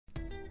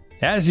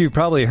As you've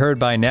probably heard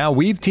by now,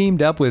 we've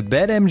teamed up with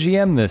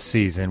BetMGM this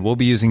season. We'll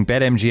be using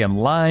BetMGM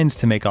lines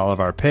to make all of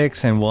our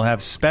picks, and we'll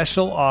have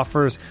special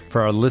offers for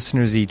our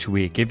listeners each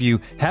week. If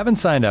you haven't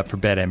signed up for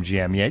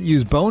BetMGM yet,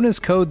 use bonus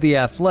code The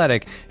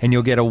Athletic, and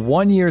you'll get a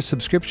 1-year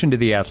subscription to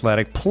The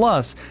Athletic,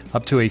 plus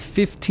up to a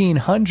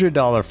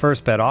 $1,500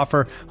 first bet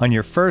offer on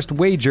your first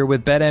wager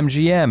with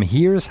BetMGM.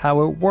 Here's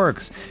how it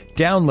works.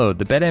 Download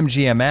the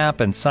BetMGM app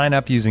and sign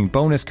up using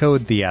bonus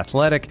code The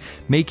Athletic.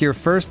 Make your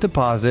first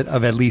deposit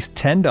of at least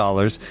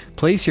 $10.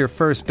 Place your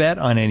first bet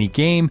on any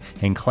game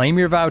and claim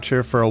your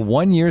voucher for a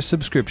 1-year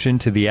subscription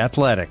to The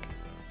Athletic.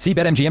 See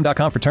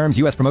BetMGM.com for terms.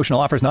 U.S. promotional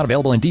offers not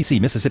available in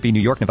D.C., Mississippi, New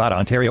York, Nevada,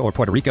 Ontario, or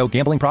Puerto Rico.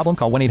 Gambling problem?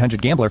 Call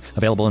 1-800-GAMBLER.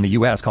 Available in the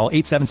U.S. Call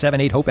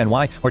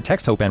 877-8-HOPE-NY or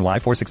text HOPE-NY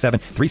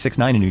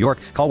 467-369 in New York.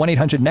 Call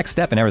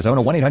 1-800-NEXT-STEP in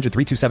Arizona.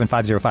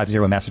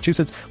 1-800-327-5050 in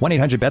Massachusetts.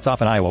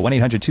 1-800-BETS-OFF in Iowa.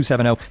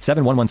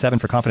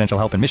 1-800-270-7117 for confidential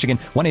help in Michigan.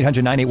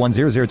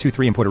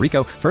 1-800-981-0023 in Puerto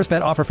Rico. First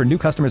bet offer for new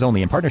customers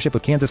only in partnership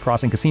with Kansas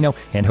Crossing Casino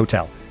and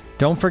Hotel.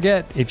 Don't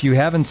forget, if you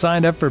haven't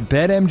signed up for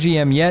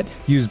BetMGM yet,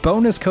 use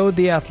bonus code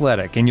The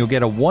Athletic, and you'll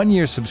get a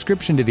 1-year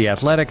subscription to The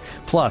Athletic,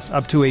 plus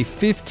up to a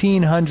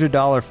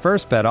 $1,500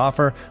 first bet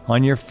offer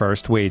on your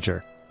first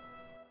wager.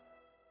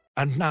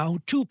 And now,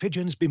 two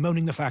pigeons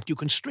bemoaning the fact you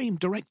can stream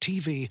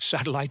DirecTV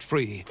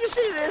satellite-free. You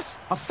see this?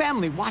 A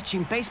family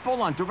watching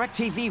baseball on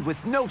DirecTV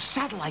with no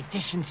satellite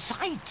dish in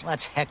sight.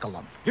 Let's heckle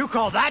them. You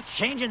call that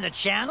changing the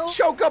channel?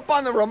 Choke up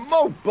on the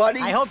remote, buddy.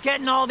 I hope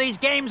getting all these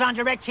games on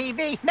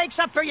DirecTV makes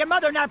up for your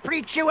mother not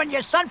pre-chewing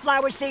your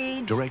sunflower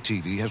seeds.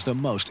 DirecTV has the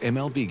most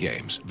MLB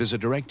games.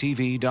 Visit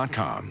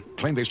DirecTV.com.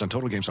 Claim based on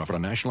total games offered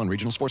on national and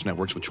regional sports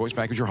networks with choice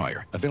package or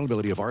higher.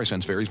 Availability of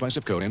RSNs varies by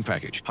zip code and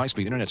package.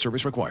 High-speed internet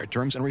service required.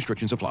 Terms and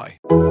restrictions apply. The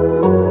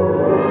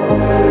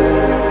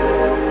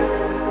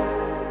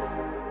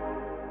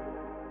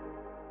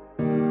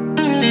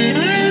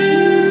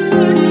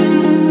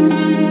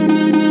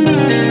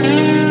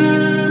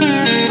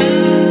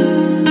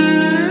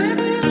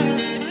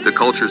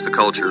culture is the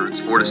culture. It's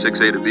 4 to 6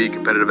 A to B,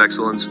 competitive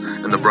excellence,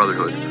 and the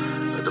brotherhood.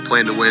 The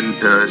plan to win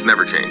has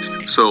never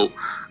changed. So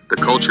the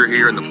culture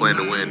here and the plan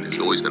to win is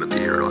always going to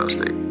be here at Ohio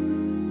State.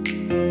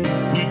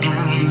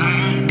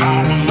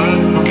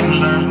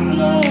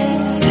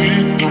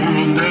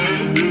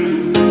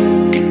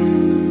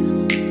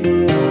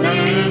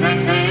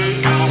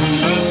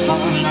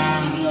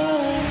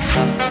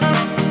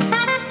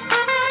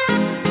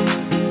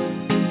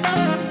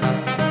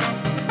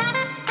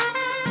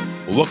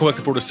 Welcome back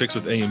to 4 to 6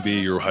 with A and B,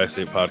 your Ohio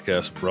State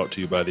podcast, brought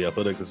to you by The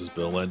Athletic. This is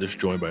Bill Landish,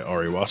 joined by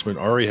Ari Wasserman.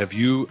 Ari, have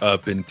you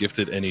been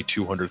gifted any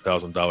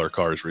 $200,000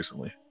 cars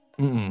recently?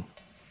 No.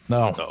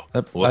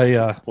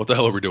 What the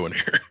hell are we doing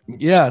here?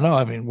 Yeah, no,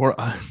 I mean, we're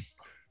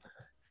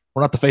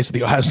not the face of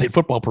the Ohio State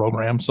football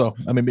program, so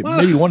I mean,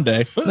 maybe one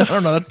day. I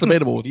don't know. That's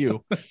debatable with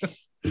you.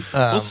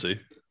 We'll see.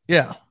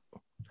 Yeah,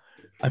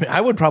 I mean, I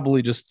would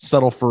probably just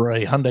settle for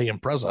a Hyundai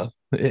Impreza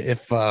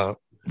if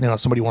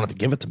somebody wanted to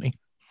give it to me.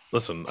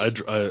 Listen, I've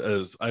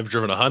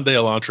driven a Hyundai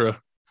Elantra,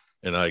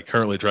 and I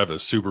currently drive a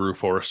Subaru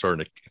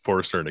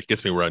Forester, and it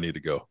gets me where I need to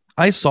go.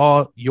 I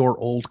saw your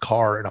old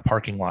car in a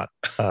parking lot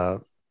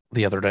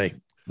the other day,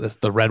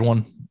 the red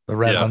one,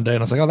 Hyundai, and I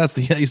was like, oh, that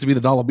used to be the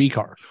Dollar B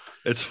car.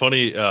 It's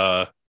funny.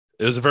 It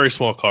was a very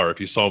small car. If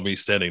you saw me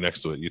standing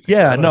next to it, you think,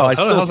 I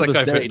still to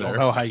this day don't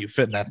know how you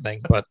fit in that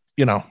thing, but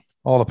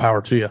all the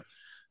power to you.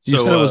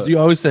 So you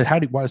always said,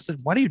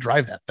 why do you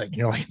drive that thing? And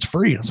you're like, it's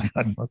free. I was like,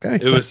 okay.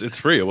 It's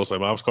free. It was my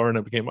mom's car and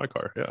it became my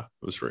car. Yeah,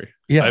 it was free.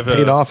 Yeah,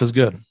 paid off is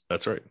good.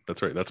 That's right.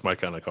 That's my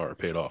kind of car.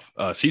 Paid off.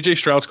 CJ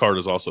Stroud's car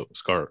is also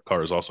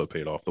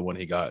paid off. The one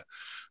he got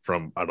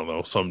from, I don't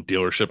know, some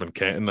dealership in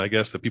Canton, I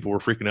guess, that people were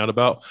freaking out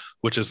about,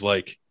 which is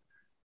like,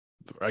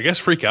 I guess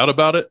freak out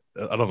about it.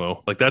 I don't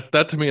know. Like that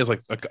to me is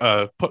like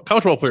a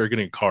college ball player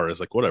getting a car is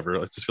like whatever.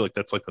 I just feel like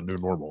that's like the new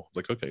normal. It's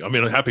like, okay. I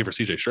mean, I'm happy for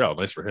CJ Stroud.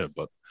 Nice for him.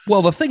 But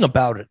well, the thing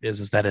about it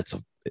is that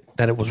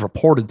it was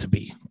reported to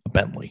be a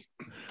Bentley.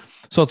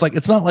 So it's like,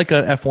 it's not like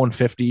a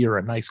F-150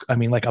 or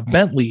like a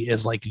Bentley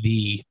is like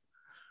the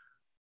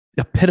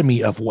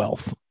epitome of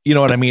wealth. You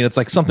know what I mean? It's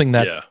like something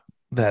that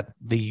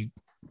the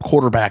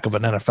quarterback of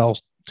an NFL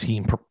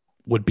team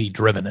would be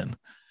driven in.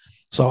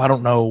 So I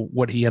don't know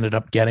what he ended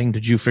up getting.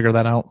 Did you figure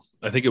that out?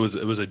 I think it was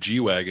a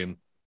G-Wagon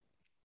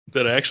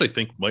that I actually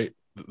think would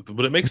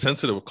it make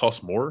sense that it would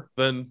cost more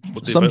than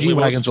what the some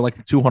G-Wagons are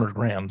like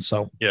 $200,000.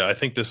 So yeah, I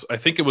think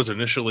it was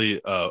initially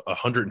a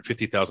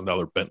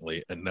 $150,000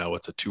 Bentley, and now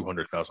it's a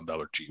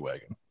 $200,000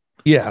 G-Wagon.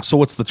 Yeah. So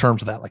what's the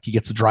terms of that? Like he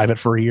gets to drive it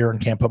for a year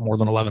and can't put more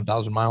than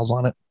 11,000 miles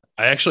on it.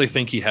 I actually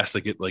think he has to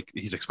get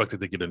he's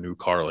expected to get a new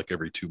car like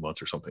every 2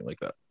 months or something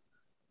like that.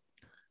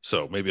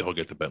 So maybe he'll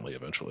get the Bentley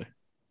eventually.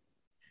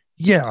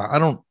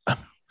 Yeah,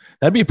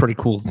 that'd be a pretty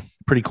cool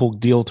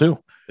deal too.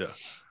 Yeah.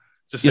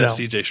 Just say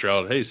CJ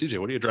Stroud, hey CJ,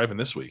 what are you driving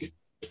this week?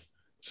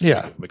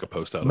 Just make a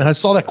post out of it. I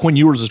saw that Quinn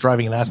Ewers is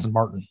driving an Aston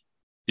Martin.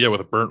 Yeah,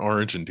 with a burnt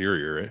orange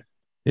interior, right?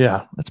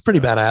 Yeah, that's pretty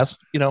badass.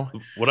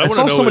 What I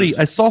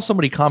saw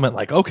somebody comment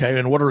like, okay,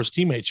 and what are his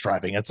teammates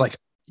driving? It's like,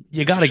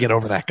 you got to get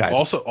over that, guys.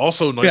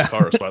 Also nice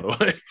cars, by the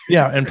way.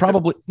 Yeah, and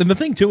probably and the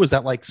thing too is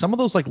that like some of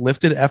those like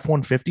lifted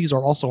F-150s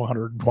are also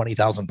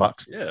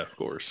 $120,000. Yeah, of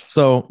course.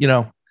 So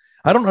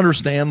I don't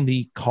understand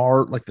the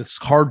car, like this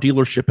car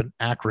dealership in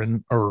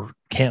Akron or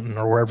Canton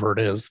or wherever it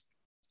is.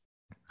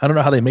 I don't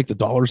know how they make the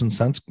dollars and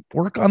cents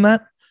work on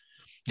that,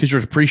 because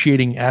you're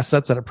depreciating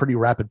assets at a pretty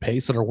rapid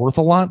pace that are worth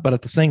a lot. But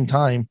at the same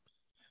time,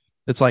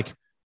 it's like,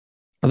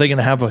 are they going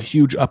to have a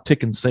huge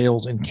uptick in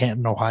sales in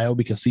Canton, Ohio,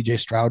 because CJ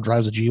Stroud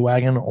drives a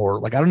G-Wagon? Or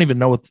like, I don't even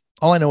know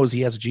all I know is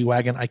he has a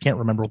G-Wagon. I can't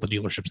remember what the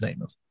dealership's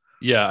name is.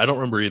 Yeah, I don't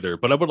remember either,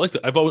 but I would like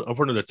to. I've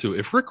wondered that too.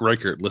 If Rick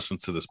Reichert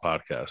listens to this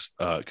podcast,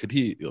 could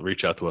he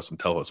reach out to us and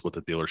tell us what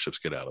the dealerships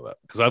get out of that?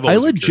 Because I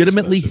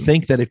legitimately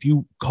think that if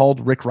you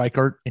called Rick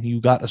Reichert and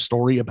you got a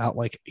story about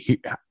like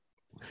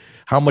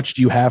how much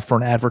do you have for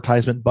an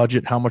advertisement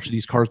budget, how much do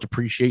these cars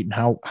depreciate, and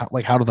how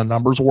do the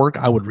numbers work,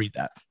 I would read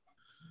that,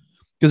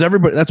 because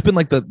that's been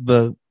like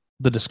the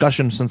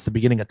discussion since the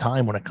beginning of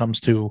time when it comes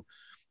to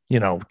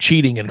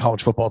cheating in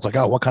college football. It's like,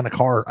 oh, what kind of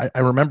car? I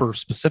remember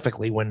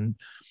specifically when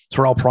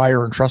Terrell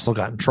Pryor and Tressel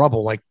got in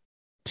trouble, like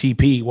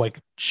TP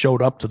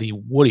showed up to the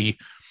Woody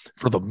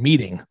for the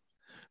meeting,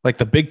 like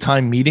the big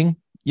time meeting,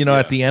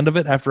 at the end of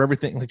it, after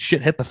everything, like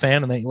shit hit the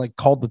fan, and they like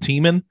called the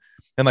team in,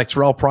 and like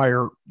Terrell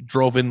Pryor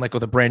drove in like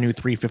with a brand new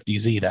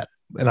 350Z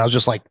and I was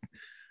just like,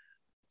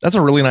 that's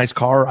a really nice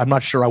car. I'm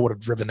not sure I would have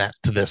driven that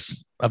to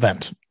this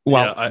event.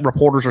 Well,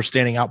 reporters are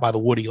standing out by the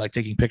Woody, like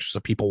taking pictures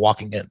of people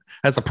walking in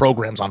as the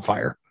program's on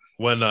fire.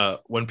 When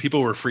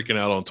people were freaking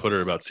out on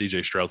Twitter about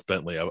CJ Stroud's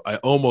Bentley, I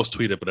almost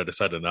tweeted, but I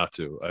decided not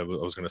to. I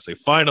was going to say,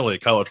 finally,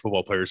 college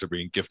football players are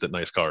being gifted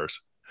nice cars.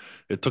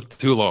 It took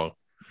too long.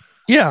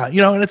 Yeah,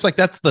 and it's like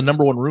that's the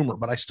number one rumor,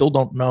 but I still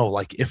don't know.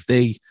 Like if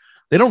they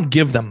don't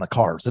give them the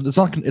cars, it's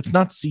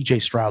not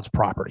CJ Stroud's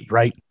property,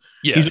 right?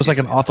 Yeah, he's just like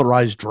an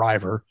authorized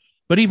driver.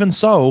 But even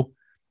so,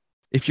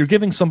 if you're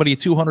giving somebody a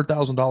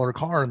 $200,000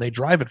 car and they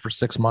drive it for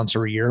 6 months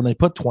or a year and they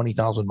put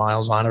 20,000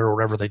 miles on it or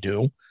whatever they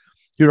do,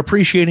 you're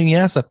appreciating the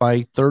asset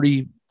by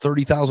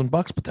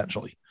 $30,000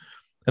 potentially.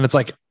 And it's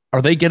like,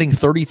 are they getting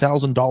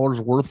 $30,000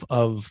 worth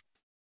of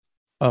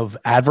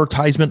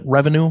advertisement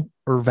revenue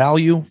or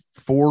value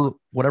for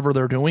whatever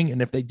they're doing?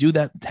 And if they do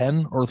that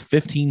 10 or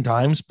 15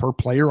 times per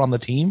player on the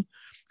team,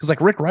 because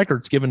like Rick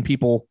Reichert's given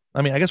people,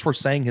 I mean, I guess we're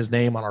saying his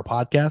name on our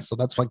podcast, so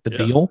that's like the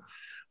deal,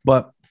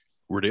 but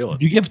we're dealing.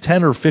 If you give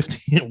 10 or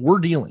 15, we're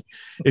dealing.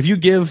 If you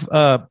give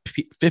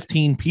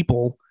 15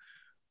 people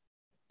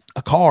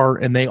a car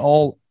and they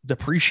all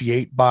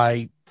depreciate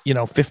by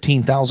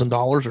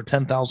 $15,000 or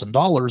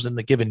 $10,000 in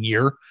a given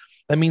year,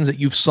 that means that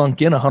you've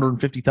sunk in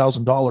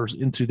 $150,000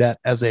 into that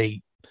as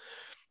a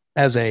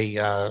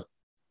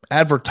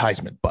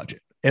advertisement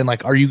budget. And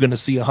like, are you going to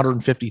see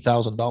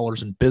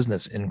 $150,000 in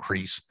business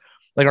increase?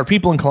 Like, are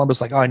people in Columbus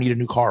like, oh, I need a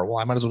new car? Well,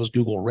 I might as well just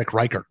Google Rick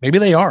Reichert. Maybe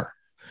they are.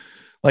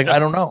 Like, I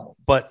don't know,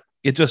 but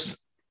it just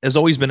has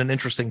always been an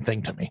interesting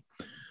thing to me.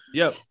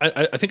 Yeah,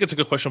 I think it's a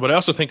good question, but I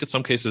also think in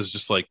some cases,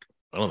 just like,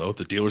 I don't know,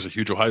 the dealer's a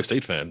huge Ohio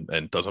State fan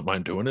and doesn't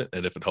mind doing it.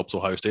 And if it helps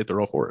Ohio State,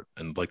 they're all for it.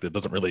 And like, it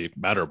doesn't really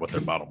matter what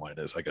their bottom line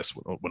is, I guess,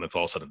 when it's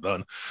all said and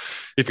done.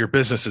 If your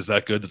business is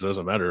that good, it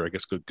doesn't matter. I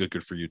guess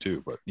good for you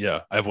too. But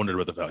yeah, I've wondered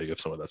about the value of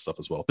some of that stuff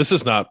as well. This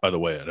is not, by the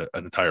way,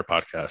 an entire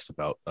podcast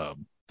about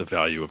the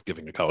value of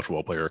giving a college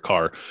football player a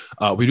car.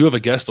 We do have a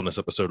guest on this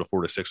episode of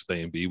 4 to 6 with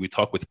A&B. We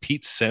talk with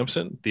Pete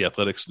Sampson, the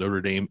Athletics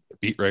Notre Dame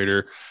beat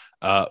writer,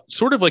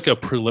 sort of like a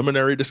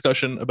preliminary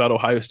discussion about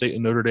Ohio State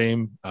and Notre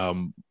Dame.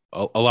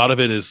 A lot of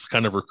it is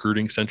kind of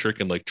recruiting centric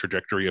and like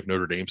trajectory of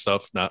Notre Dame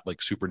stuff, not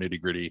like super nitty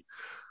gritty.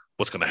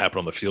 What's going to happen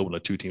on the field when the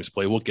two teams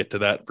play? We'll get to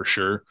that for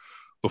sure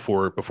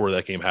before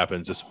that game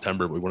happens this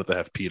September. We wanted to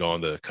have Pete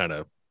on to kind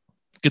of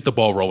get the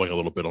ball rolling a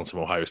little bit on some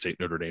Ohio State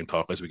Notre Dame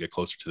talk as we get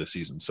closer to the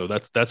season. So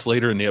that's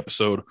later in the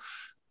episode.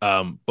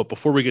 But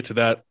before we get to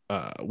that,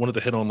 I wanted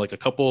to hit on like a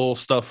couple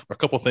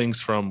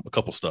things from the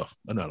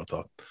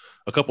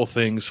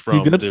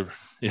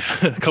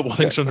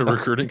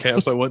recruiting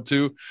camps I went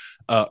to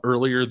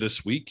earlier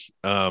this week.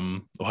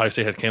 Ohio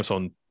State had camps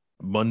on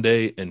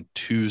Monday and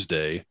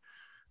Tuesday.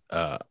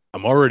 I'm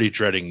already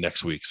dreading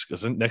next week's,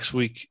 because next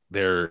week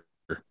they're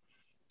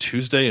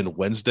Tuesday and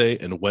Wednesday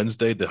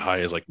the high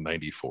is like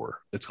 94.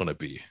 It's going to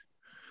be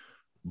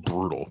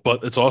brutal,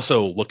 but it's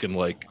also looking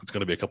like it's going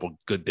to be a couple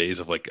good days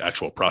of like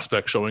actual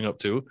prospects showing up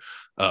too.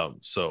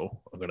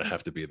 So I'm going to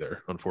have to be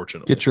there,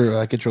 unfortunately. Get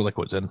your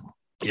liquids in.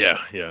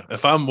 Yeah.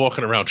 If I'm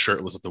walking around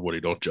shirtless at the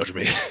Woody, don't judge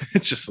me.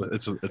 It's just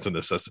it's a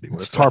necessity.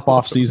 It's tarp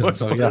off season,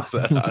 so yeah. It's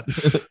that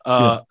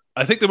hot.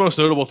 I think the most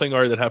notable thing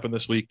that happened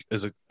this week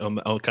is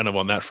kind of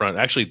on that front.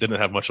 Actually, didn't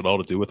have much at all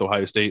to do with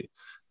Ohio State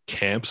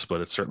camps,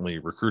 but it's certainly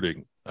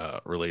recruiting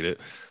related.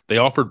 They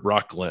offered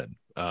Brock Glenn,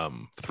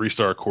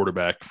 3-star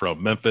quarterback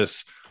from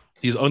Memphis.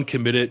 He's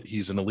uncommitted.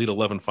 He's an Elite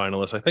 11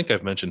 finalist. I think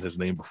I've mentioned his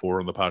name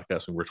before on the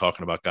podcast when we were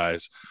talking about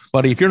guys.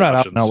 Buddy, if you're not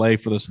out in LA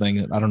for this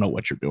thing, I don't know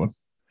what you're doing.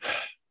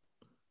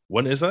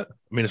 When is that?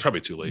 I mean, it's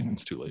probably too late.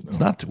 It's too late now. It's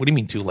not. What do you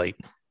mean too late?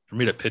 For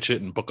me to pitch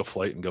it and book a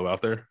flight and go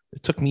out there?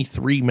 It took me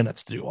 3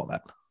 minutes to do all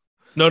that.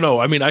 No.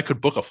 I mean, I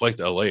could book a flight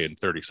to LA in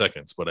 30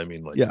 seconds, but I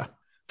mean, like, Yeah.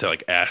 to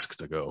like ask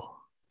to go.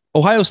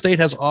 Ohio State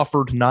has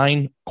offered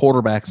 9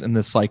 quarterbacks in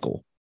this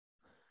cycle.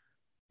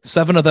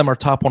 7 of them are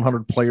top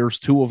 100 players.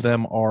 2 of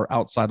them are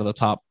outside of the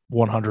top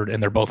 100,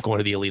 and they're both going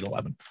to the Elite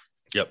 11.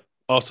 Yep.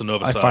 Also,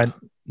 Novosad.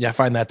 I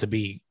find that to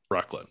be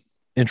Brock Glenn.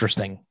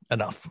 Interesting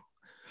enough.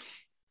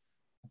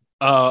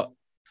 I'm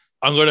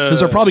gonna. Because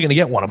they're probably going to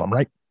get one of them,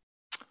 right?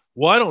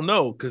 Well, I don't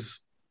know,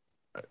 because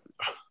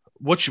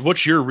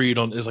what's your read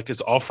on is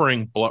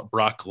offering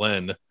Brock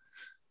Glenn?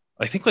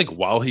 I think like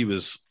while he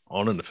was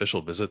on an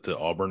official visit to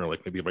Auburn, or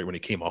like maybe right when he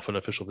came off an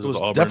official visit to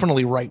Auburn.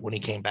 Definitely right when he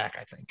came back,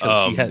 I think.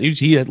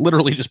 He had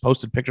literally just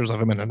posted pictures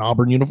of him in an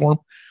Auburn uniform,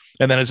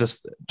 and then it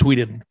just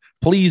tweeted,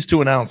 "Pleased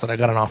to announce that I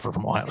got an offer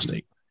from Ohio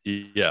State."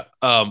 Yeah.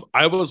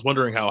 I was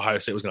wondering how Ohio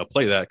State was going to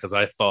play that, because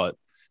I thought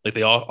like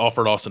they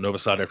offered Austin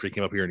Novosad after he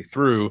came up here and he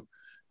threw,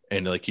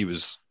 and like he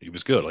was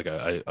good. Like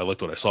I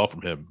liked what I saw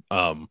from him.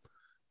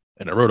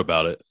 And I wrote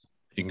about it.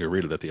 You can go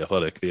read it at The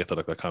Athletic,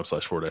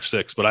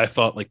 theathletic.com/4-6. But I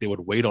thought like they would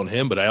wait on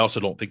him, but I also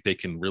don't think they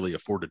can really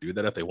afford to do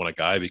that if they want a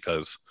guy,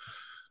 because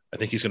I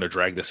think he's going to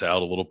drag this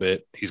out a little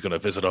bit. He's going to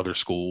visit other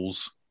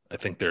schools. I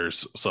think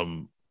there's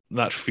some,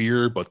 not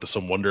fear, but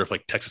some wonder if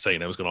like Texas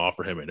A&M is going to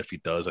offer him. And if he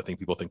does, I think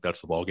people think that's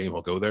the ball game.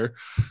 He'll go there.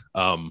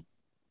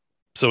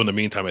 So in the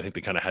meantime, I think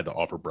they kind of had to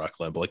offer Brock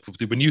Glenn. But like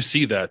when you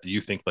see that, do you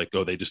think like,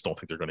 oh, they just don't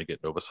think they're going to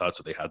get Novosad,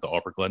 so they had to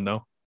offer Glenn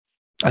now?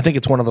 I think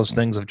it's one of those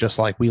things of just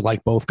like, we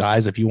like both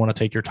guys. If you want to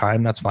take your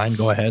time, that's fine.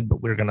 Go ahead.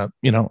 But we're going to,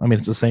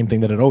 it's the same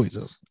thing that it always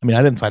is. I mean,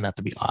 I didn't find that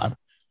to be odd.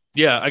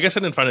 Yeah, I guess I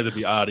didn't find it to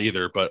be odd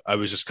either, but I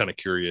was just kind of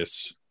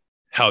curious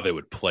how they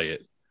would play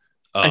it.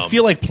 I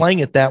feel like playing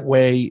it that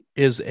way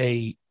is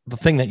the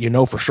thing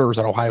that for sure is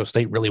that Ohio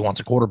State really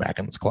wants a quarterback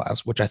in this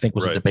class, which I think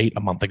was a debate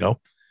a month ago.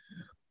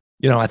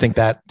 I think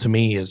that to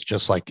me is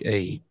just like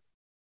a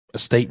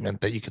statement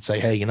that you could say,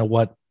 hey, you know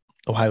what?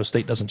 Ohio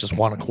State doesn't just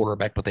want a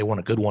quarterback, but they want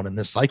a good one in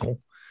this cycle.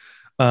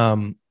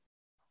 And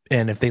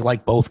if they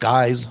like both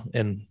guys,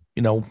 and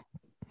what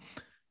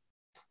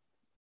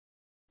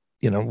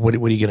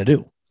are you going to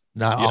do?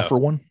 Not offer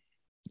one?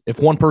 If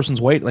one person's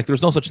waiting, like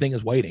there's no such thing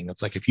as waiting.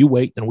 It's like, if you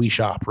wait, then we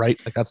shop, right?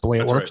 Like that's the way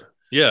it works. Right.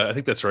 Yeah, I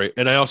think that's right.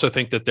 And I also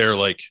think that they're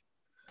like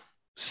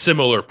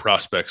similar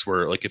prospects,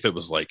 where like if it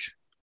was like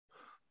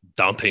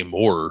Dante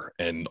Moore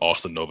and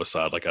Austin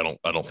Novosad, like I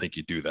don't think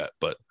you do that.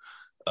 But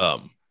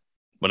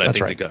when I That's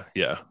think right. the guy,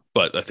 yeah,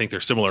 but I think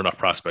they're similar enough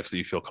prospects that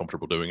you feel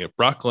comfortable doing it.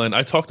 Brock Glenn,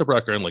 I talked to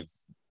Brock Glenn,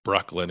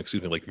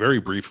 like very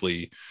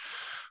briefly,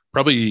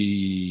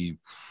 probably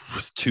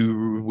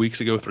 3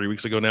 weeks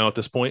ago now at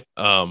this point.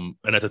 And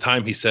at the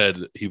time he said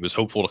he was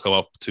hopeful to come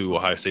up to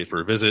Ohio State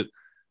for a visit,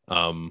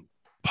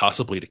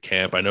 possibly to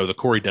camp. I know the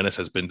Corey Dennis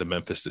has been to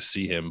Memphis to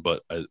see him,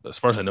 but as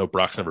far as I know,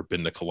 Brock's never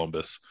been to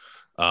Columbus.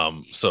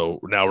 So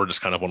now we're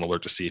just kind of on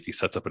alert to see if he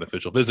sets up an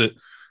official visit,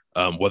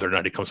 whether or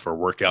not he comes for a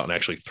workout and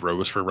actually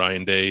throws for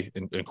Ryan Day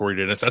and Corey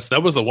Dennis.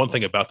 That was the one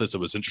thing about this that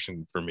was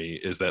interesting for me,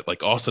 is that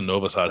like Austin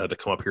Novosad had to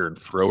come up here and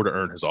throw to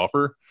earn his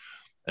offer,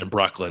 and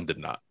Brock Glenn did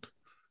not.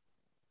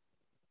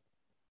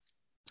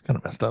 It's kind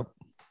of messed up.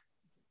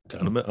 I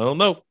don't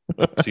know.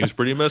 Seems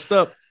pretty messed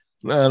up.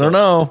 I don't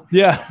know.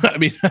 Yeah. I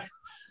mean,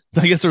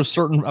 I guess there's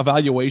certain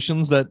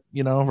evaluations that,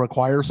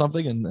 require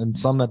something and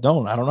some that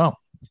don't. I don't know.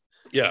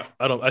 Yeah.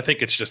 I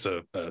think it's just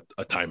a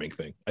timing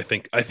thing. I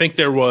think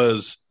there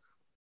was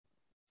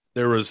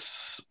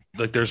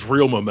like, there's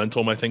real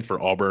momentum, I think,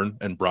 for Auburn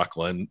and Brock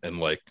Glenn, and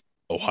like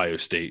Ohio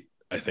State,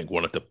 I think,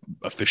 wanted to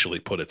officially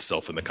put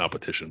itself in the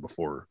competition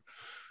before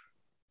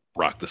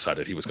Brock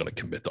decided he was going to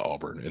commit to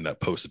Auburn in that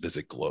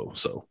post-visit glow.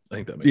 So I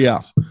think that makes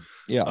sense.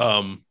 Yeah.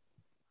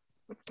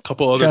 A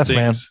couple other things.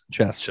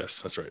 Man.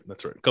 Chess. That's right.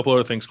 A couple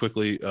other things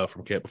quickly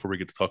from camp before we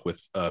get to talk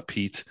with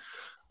Pete.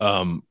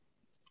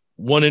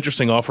 One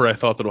interesting offer I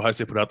thought that Ohio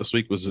State put out this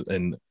week was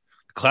in the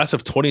class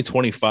of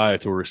 2025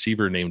 to a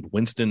receiver named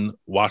Winston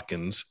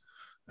Watkins,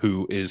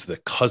 who is the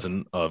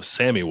cousin of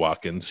Sammy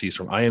Watkins. He's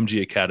from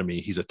IMG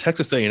Academy. He's a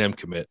Texas A&M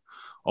commit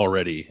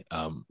already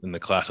in the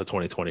class of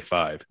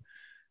 2025.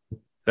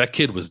 That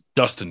kid was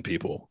dusting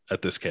people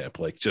at this camp,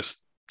 like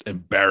just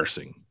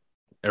embarrassing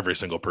every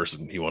single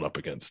person he went up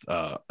against.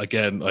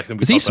 Again, I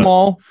think is he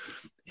small?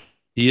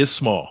 He is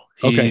small.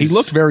 Okay, he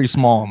looked very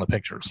small in the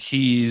pictures.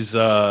 He's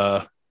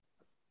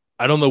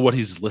I don't know what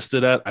he's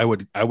listed at. I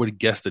would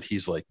guess that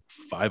he's like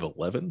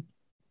 5'11".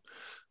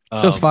 It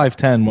says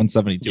 5'10",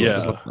 172.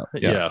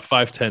 Yeah,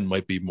 5'10"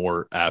 might be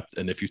more apt.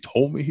 And if you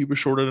told me he was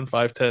shorter than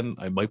 5'10",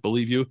 I might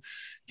believe you.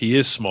 He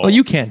is small. Well,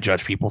 you can't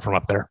judge people from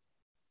up there.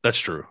 That's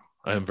true.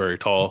 I am very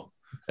tall.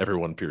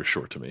 Everyone appears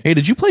short to me. Hey,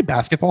 did you play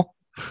basketball?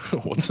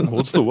 What's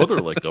the weather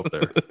like up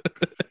there?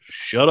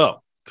 Shut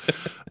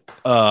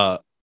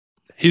up.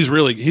 He's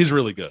really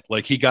good.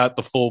 Like, he got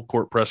the full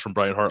court press from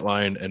Brian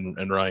Hartline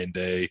and Ryan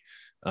Day.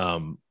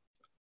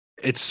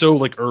 It's so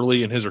like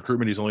early in his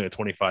recruitment. He's only a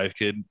 25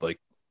 kid. Like,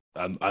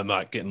 I'm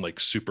not getting like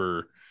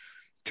super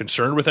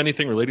concerned with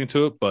anything relating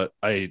to it, but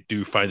I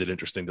do find it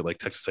interesting that like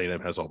Texas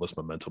A&M has all this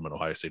momentum, and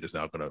Ohio State is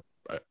now going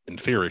to, in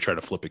theory, try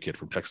to flip a kid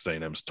from Texas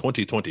A&M's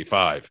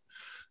 2025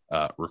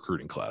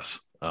 recruiting class.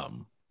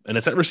 And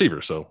it's at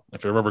receiver. So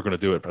if you're ever going to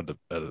do it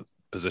at a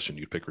position,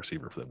 you'd pick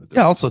receiver for them to do.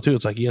 Yeah. Also, too,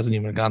 it's like he hasn't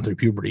even gone through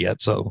puberty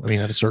yet. So, I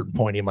mean, at a certain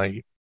point, he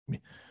might.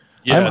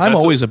 Yeah, I'm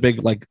always a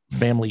big like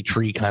family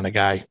tree kind of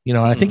guy, you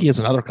know. And I think he has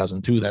another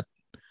cousin too that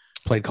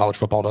played college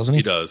football, doesn't he?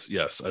 He does.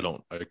 Yes.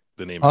 The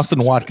name Austin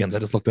Watkins. I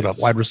just looked it up.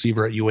 Wide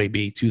receiver at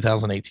UAB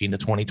 2018 to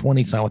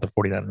 2020. Signed with the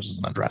 49ers as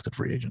an undrafted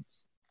free agent.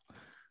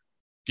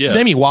 Yeah.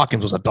 Sammy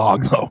Watkins was a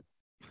dog, though.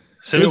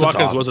 Sammy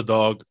Watkins was a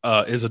dog.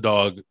 Is a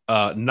dog.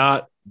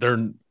 Not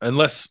they're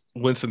unless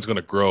Winston's going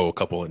to grow a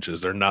couple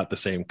inches. They're not the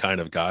same kind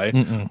of guy.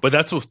 But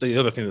that's what the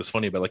other thing that's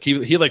funny about. Like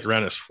he like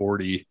ran his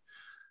 40.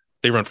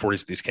 They run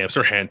 40s at these camps.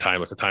 They're hand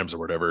time at the times or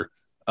whatever.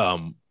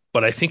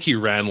 But I think he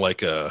ran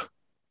like a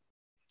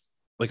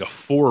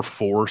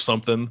 4.4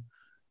 something.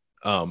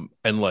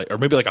 And like, or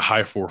maybe like a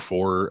high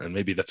 4.4, and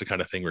maybe that's the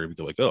kind of thing where you'd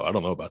be like, oh, I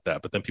don't know about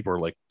that. But then people are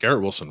like,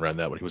 Garrett Wilson ran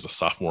that when he was a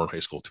sophomore in high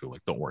school too.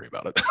 Like, don't worry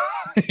about it.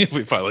 It'll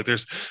be fine. Like,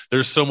 there's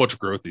so much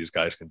growth these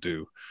guys can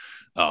do.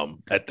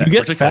 At that, you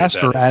get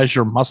faster as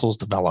your muscles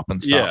develop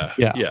and stuff.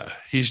 Yeah.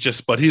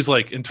 He's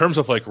like, in terms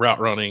of like route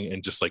running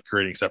and just like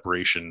creating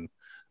separation,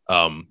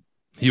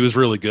 he was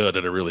really good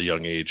at a really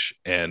young age,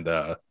 and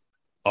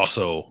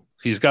also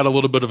he's got a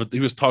little bit of he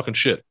was talking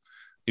shit.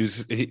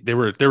 They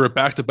were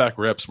back-to-back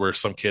reps where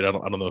some kid, I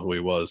don't know who he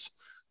was,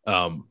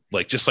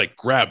 like just like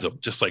grabbed him,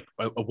 just like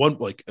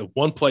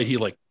one play he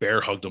like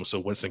bear hugged him so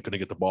Winston couldn't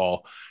get the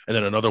ball, and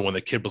then another one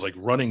the kid was like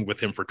running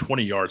with him for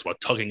 20 yards while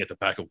tugging at the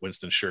back of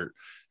Winston's shirt,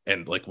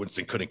 and like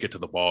Winston couldn't get to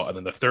the ball. And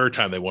then the third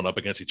time they went up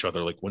against each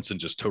other, like Winston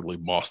just totally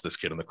mossed this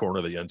kid in the corner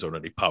of the end zone,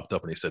 and he popped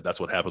up and he said, "That's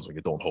what happens when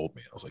you don't hold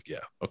me." I was like,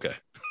 "Yeah, okay."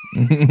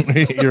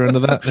 You're into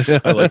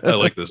that. I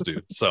like this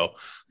dude. So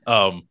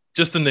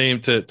just the name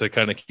to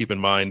kind of keep in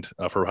mind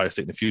for Ohio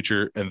State in the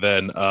future. And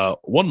then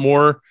one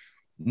more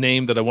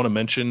name that I want to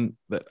mention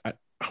that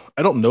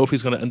I don't know if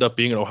he's going to end up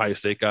being an Ohio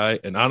State guy.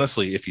 And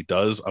honestly, if he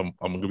does, I'm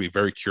going to be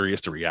very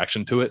curious to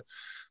reaction to it.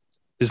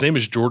 His name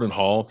is Jordan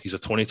Hall. He's a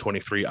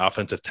 2023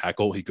 offensive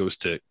tackle. He goes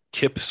to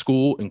KIPP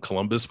School in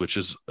Columbus, which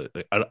is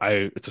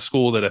it's a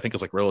school that I think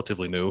is like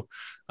relatively new,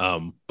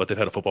 but they've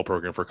had a football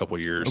program for a couple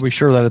of years. Are we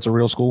sure that it's a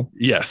real school?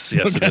 Yes,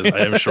 it is. I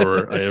am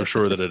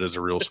sure that it is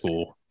a real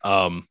school.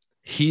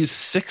 He's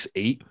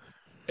 6'8",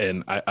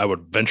 and I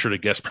would venture to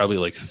guess probably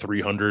like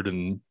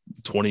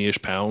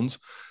 320-ish pounds.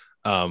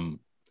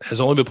 Has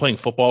only been playing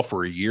football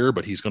for a year,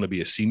 but he's going to be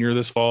a senior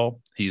this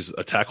fall. He's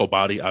a tackle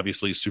body,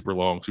 obviously super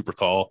long, super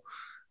tall.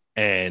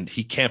 And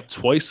he camped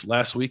twice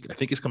last week. I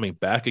think he's coming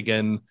back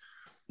again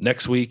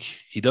next week.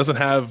 He doesn't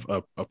have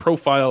a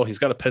profile. He's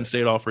got a Penn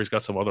State offer. He's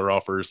got some other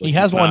offers. Like, he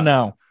has one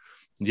now.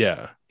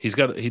 Yeah. He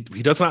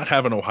does not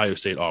have an Ohio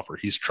State offer.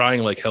 He's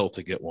trying like hell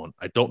to get one.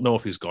 I don't know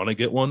if he's going to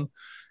get one.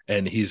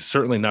 And he's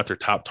certainly not their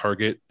top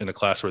target in a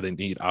class where they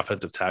need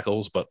offensive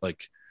tackles. But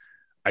like,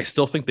 I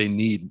still think they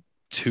need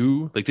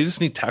two. Like, they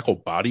just need tackle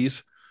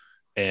bodies.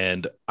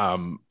 And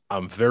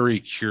I'm very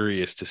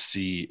curious to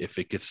see if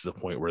it gets to the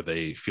point where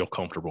they feel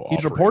comfortable.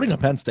 He's reporting a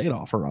Penn State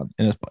offer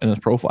in his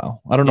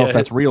profile. I don't know if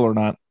that's real or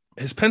not.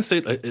 His Penn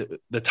State,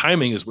 the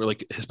timing is where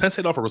like his Penn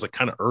State offer was like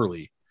kind of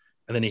early,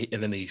 and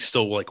then he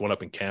still like went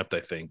up and camped. I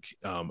think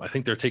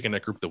they're taking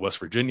that group to West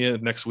Virginia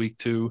next week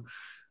too.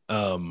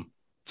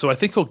 So I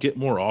think he'll get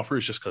more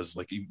offers just because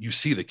like you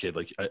see the kid,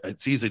 like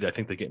it's easy. I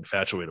think they get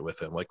infatuated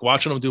with him. Like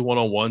watching him do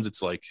one-on-ones,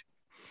 it's like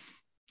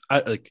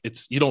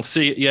you don't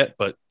see it yet,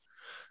 but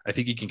I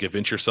think you can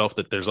convince yourself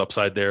that there's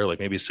upside there. Like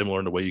maybe similar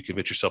in the way you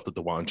convince yourself that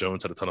DeJuan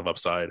Jones had a ton of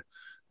upside.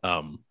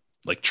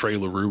 Like Trey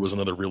LaRue was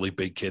another really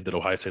big kid that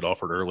Ohio State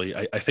offered early.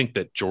 I think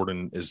that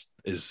Jordan is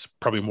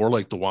probably more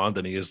like DeJuan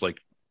than he is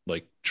like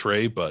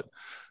Trey, but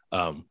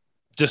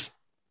just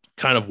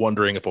kind of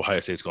wondering if Ohio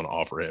State's going to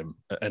offer him.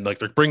 And like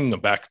they're bringing him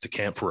back to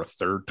camp for a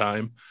third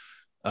time.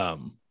 I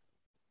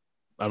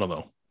don't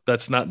know.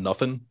 That's not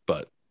nothing,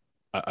 but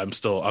I'm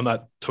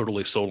not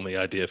totally sold on the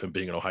idea of him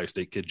being an Ohio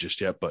State kid just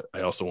yet, but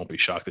I also won't be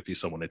shocked if he's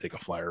someone they take a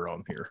flyer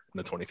on here in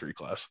the 23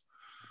 class.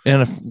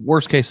 And if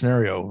worst case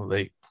scenario,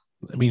 if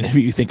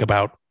you think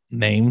about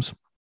names,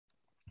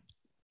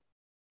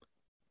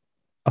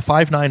 a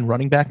 5'9"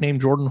 running back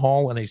named Jordan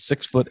Hall and a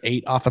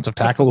 6'8" offensive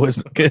tackle is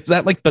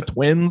that like the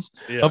twins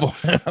of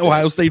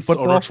Ohio State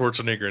football? Arnold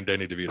Schwarzenegger and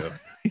Danny DeVito.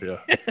 Yeah.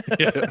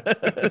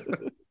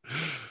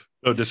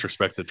 No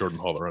disrespect to Jordan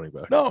Hall, the running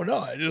back. No,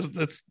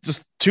 it's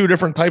just two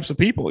different types of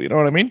people. You know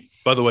what I mean?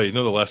 By the way,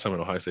 the last time an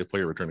Ohio State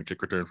player returned a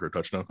kick return for a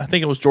touchdown? I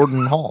think it was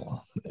Jordan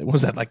Hall.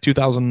 Was that like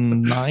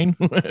 2009?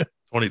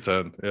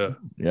 2010. Yeah.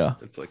 Yeah.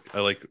 It's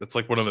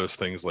like one of those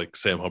things like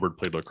Sam Hubbard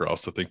played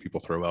lacrosse, the thing people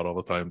throw out all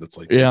the time. That's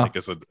like, yeah, I think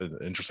it's an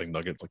interesting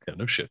nugget. It's like, yeah,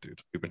 no shit,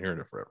 dude. We've been hearing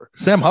it forever.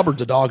 Sam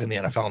Hubbard's a dog in the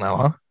NFL now,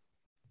 huh?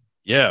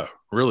 Yeah,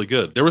 really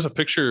good. There was a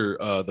picture.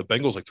 The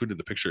Bengals tweeted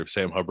the picture of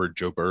Sam Hubbard,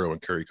 Joe Burrow,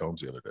 and Kerry Combs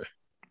the other day.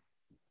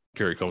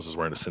 Kerry Combs is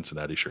wearing a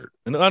Cincinnati shirt.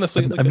 And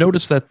honestly, I've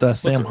noticed that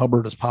Sam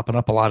Hubbard is popping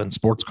up a lot in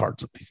sports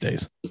cards these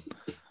days.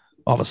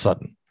 All of a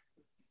sudden.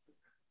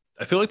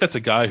 I feel like that's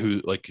a guy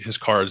who like his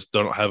cards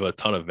don't have a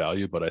ton of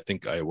value, but I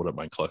think I wouldn't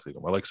mind collecting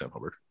them. I like Sam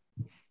Hubbard.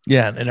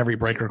 Yeah, and every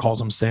breaker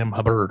calls him Sam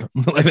Hubbard.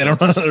 Like they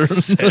don't know.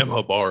 Sam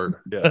Hubbard.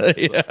 Yeah.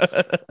 Yeah.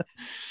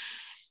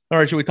 All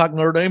right, should we talk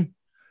Notre Dame?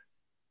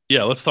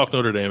 Yeah, let's talk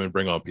Notre Dame and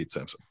bring on Pete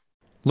Sampson.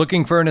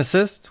 Looking for an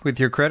assist with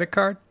your credit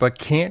card, but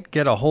can't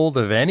get a hold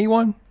of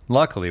anyone?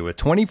 Luckily, with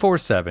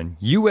 24/7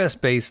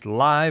 U.S.-based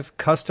live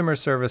customer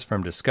service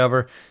from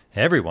Discover,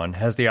 everyone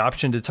has the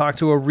option to talk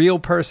to a real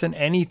person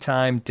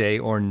anytime, day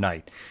or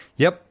night.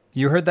 Yep,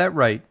 you heard that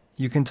right.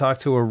 You can talk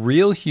to a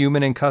real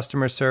human in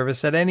customer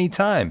service at any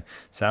time.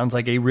 Sounds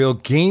like a real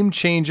game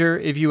changer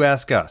if you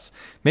ask us.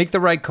 Make the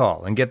right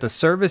call and get the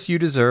service you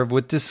deserve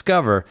with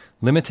Discover.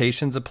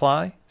 Limitations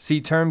apply.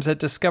 See terms at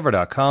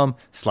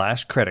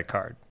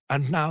discover.com/creditcard.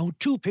 And now,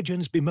 two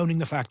pigeons bemoaning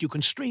the fact you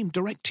can stream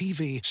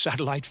DirecTV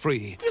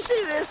satellite-free. You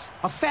see this?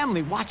 A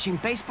family watching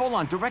baseball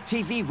on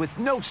DirecTV with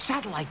no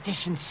satellite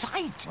dish in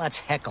sight. Let's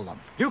heckle them.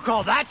 You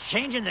call that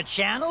changing the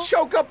channel?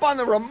 Choke up on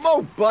the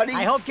remote, buddy.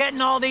 I hope getting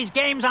all these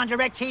games on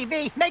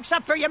DirecTV makes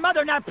up for your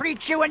mother not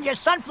pre-chewing your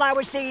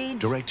sunflower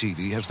seeds.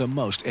 DirecTV has the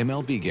most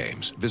MLB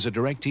games. Visit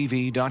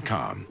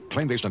directtv.com.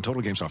 Claim based on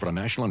total games offered on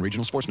national and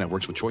regional sports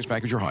networks with choice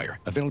package or higher.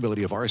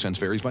 Availability of RSNs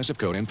varies by zip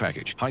code and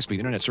package. High-speed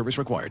internet service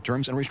required.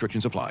 Terms and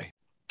restrictions apply.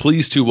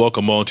 Pleased to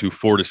welcome on to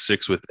 4 to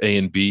 6 with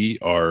A&B,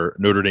 our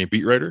Notre Dame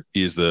beat writer.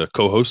 He is the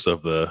co-host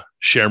of the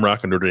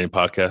Shamrock and Notre Dame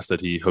podcast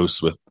that he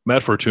hosts with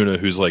Matt Fortuna,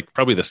 who's like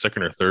probably the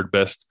second or third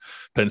best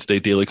Penn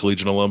State Daily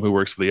Collegian alum who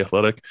works for The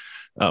Athletic.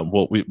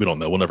 Well, we don't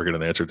know. We'll never get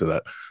an answer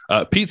to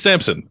that. Pete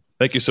Sampson,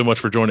 thank you so much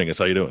for joining us.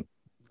 How you doing?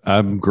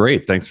 I'm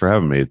great. Thanks for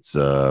having me. It's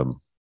I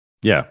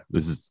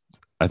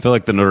feel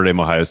like the Notre Dame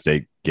Ohio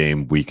State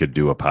game, we could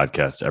do a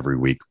podcast every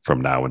week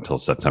from now until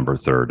September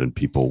 3rd, and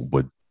people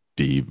would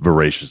be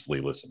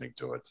voraciously listening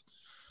to it.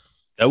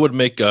 That would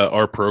make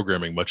our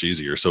programming much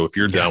easier. So if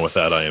you're down with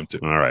that, I am too.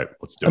 All right,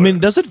 let's do it. I mean,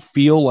 does it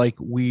feel like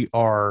we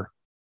are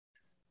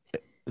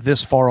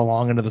this far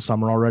along into the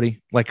summer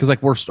already? Like, because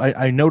like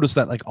I noticed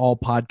that like all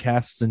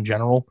podcasts in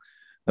general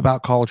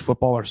about college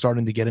football are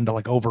starting to get into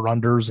like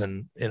over-unders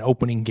and an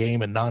opening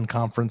game and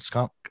non-conference.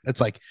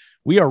 It's like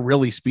we are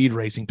really speed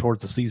racing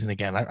towards the season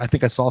again. I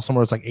think I saw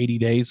somewhere it's like 80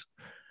 days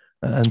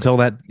until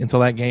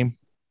that game.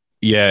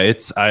 Yeah,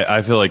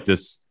 I feel like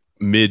this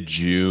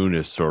mid-June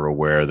is sort of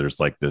where there's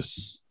like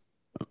this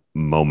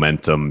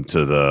momentum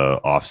to the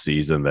off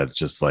season that's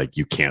just like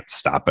you can't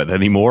stop it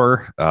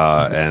anymore.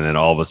 And then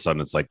all of a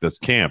sudden it's like this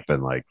camp,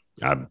 and like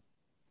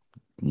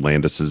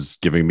Landis is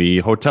giving me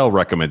hotel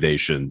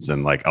recommendations,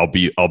 and like I'll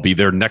be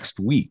there next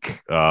week.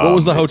 What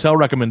was the hotel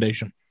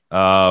recommendation?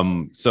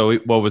 So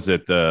what was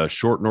it? The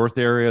Short North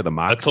area, the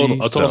Moxie.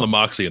 I told him the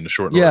Moxie in the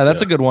Short North. Yeah,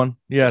 that's a good one.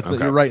 Yeah, Okay.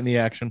 You're right in the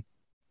action.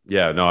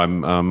 Yeah, no,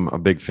 I'm a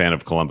big fan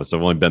of Columbus.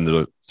 I've only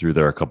been through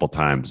there a couple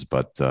times,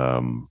 but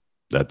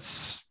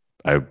it's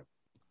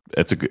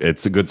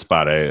a good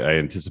spot. I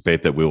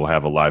anticipate that we will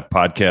have a live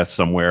podcast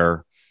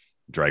somewhere.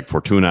 Drag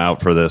Fortuna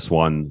out for this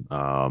one,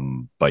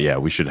 but yeah,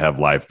 we should have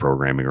live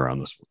programming around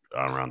this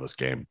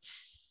game.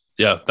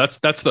 Yeah, that's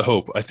the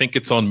hope. I think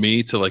it's on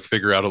me to like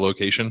figure out a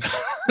location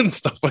and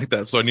stuff like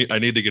that. So I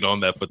need to get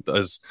on that. But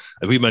as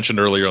we mentioned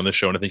earlier on the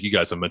show, and I think you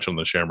guys have mentioned on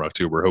the Shamrock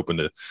too, we're hoping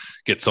to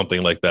get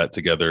something like that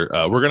together.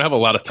 We're gonna have a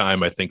lot of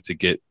time, I think, to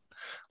get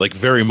like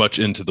very much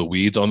into the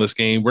weeds on this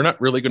game. We're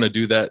not really going to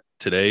do that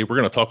today. We're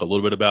going to talk a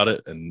little bit about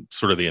it and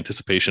sort of the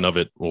anticipation of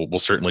it. We'll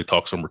certainly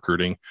talk some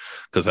recruiting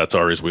because that's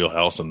Ari's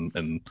wheelhouse, and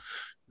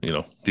you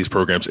know these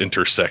programs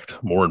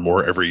intersect more and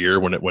more every year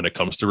when it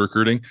comes to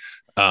recruiting.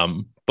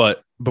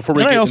 But before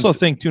we, I also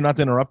think too, not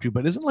to interrupt you,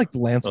 but isn't like the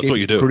landscape that's what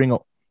you do. recruiting?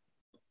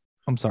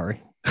 I'm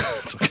sorry.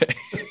 It's okay.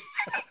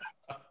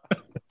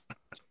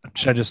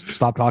 Should I just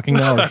stop talking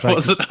now?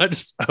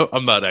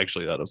 I'm not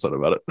actually that upset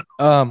about it.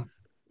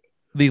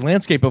 The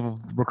landscape of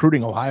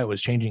recruiting Ohio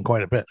is changing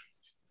quite a bit.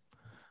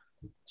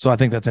 So I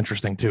think that's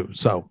interesting too.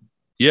 So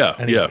yeah,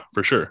 anyway. Yeah,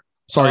 for sure.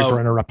 Sorry for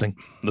interrupting.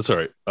 That's all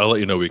right. I'll let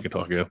you know we can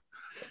talk again.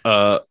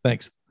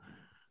 Thanks.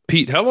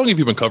 Pete, how long have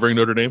you been covering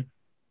Notre Dame?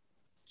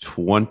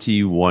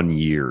 21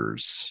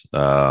 years.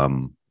 I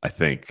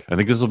think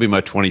this will be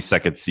my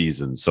 22nd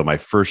season. So my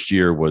first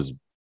year was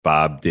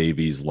Bob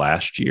Davies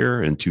last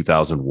year in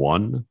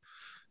 2001.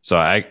 So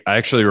I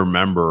actually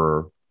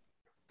remember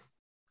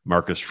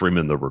Marcus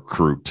Freeman, the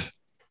recruit,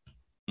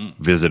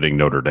 visiting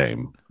Notre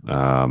Dame.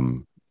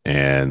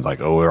 And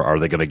like, oh, are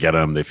they going to get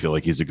him? They feel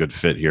like he's a good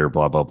fit here,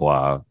 blah, blah,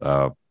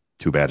 blah.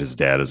 Too bad his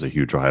dad is a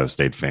huge Ohio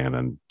State fan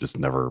and just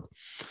never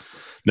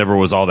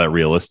was all that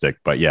realistic.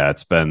 But yeah,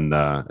 it's been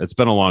a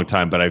long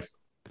time. But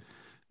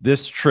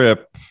this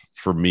trip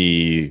for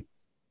me,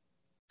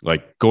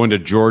 like going to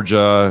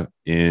Georgia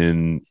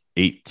in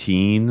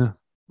 18, I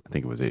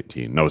think it was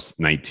 18. No, it's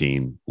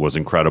 19 was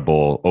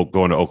incredible.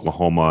 Going to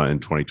Oklahoma in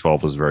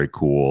 2012 was very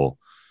cool.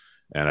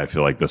 And I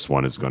feel like this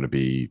one is going to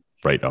be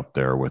right up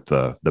there with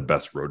the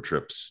best road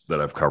trips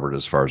that I've covered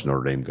as far as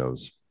Notre Dame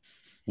goes.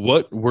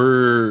 What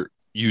were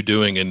you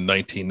doing in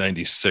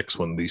 1996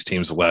 when these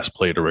teams last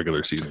played a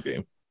regular season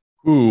game?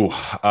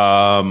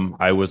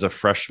 I was a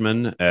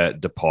freshman at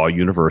DePaul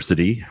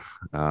University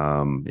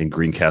in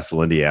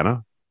Greencastle,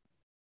 Indiana.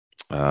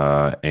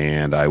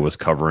 and I was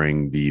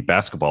covering the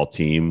basketball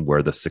team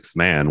where the sixth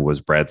man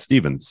was Brad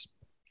Stevens.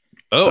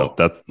 Oh,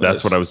 so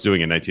that's what I was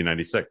doing in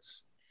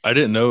 1996. I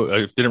didn't know.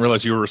 I didn't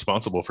realize you were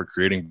responsible for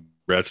creating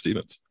Brad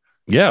Stevens.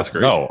 Yeah, that's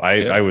great. No,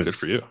 I was good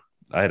for you.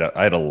 I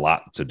had a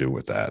lot to do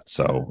with that.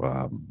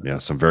 So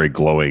some very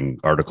glowing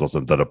articles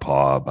in the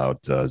DePaw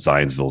about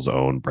Zionsville's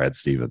own Brad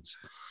Stevens.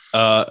 In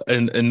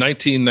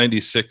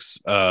 1996,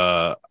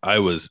 I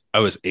was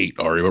 8.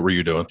 Ari, what were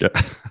you doing? Yeah.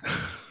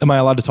 Am I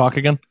allowed to talk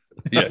again?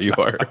 Yeah, you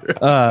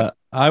are.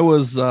 I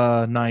was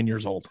 9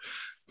 years old.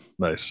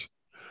 Nice.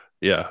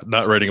 Yeah,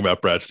 not writing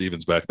about Brad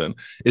Stevens back then.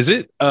 Is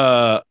it?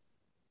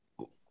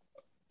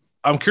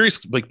 I'm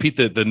curious, like Pete,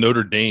 the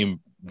Notre Dame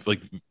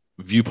like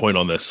viewpoint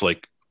on this,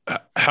 like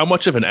how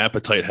much of an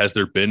appetite has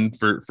there been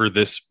for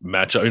this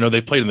matchup? You know,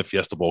 they played in the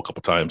Fiesta Bowl a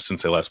couple times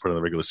since they last played in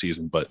the regular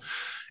season, but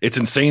it's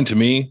insane to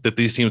me that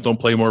these teams don't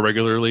play more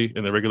regularly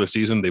in the regular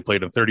season. They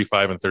played in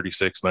 35 and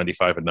 36,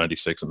 95 and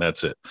 96, and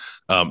that's it.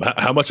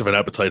 How much of an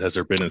appetite has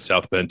there been in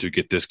South Bend to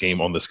get this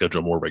game on the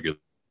schedule more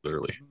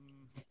regularly?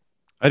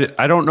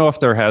 I don't know if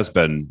there has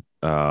been.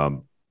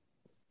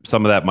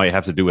 Some of that might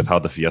have to do with how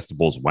the Fiesta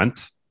Bowls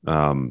went.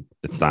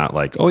 It's not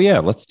like, oh yeah,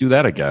 let's do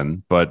that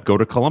again, but go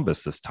to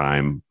Columbus this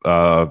time.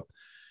 And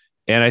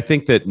I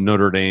think that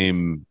Notre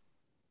Dame,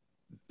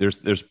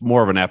 there's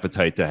more of an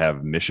appetite to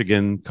have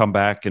Michigan come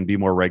back and be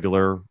more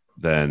regular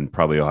than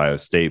probably Ohio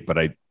State. But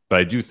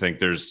I do think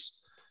there's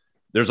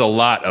a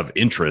lot of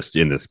interest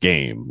in this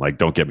game. Like,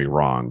 don't get me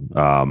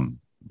wrong.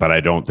 But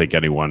I don't think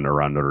anyone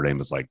around Notre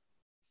Dame is like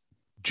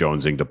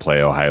jonesing to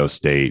play Ohio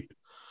State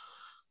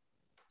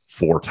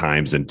 4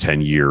 times in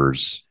 10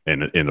 years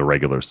in the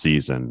regular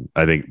season.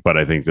 I think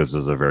this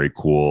is a very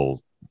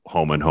cool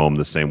home and home,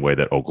 the same way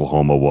that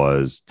Oklahoma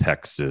was,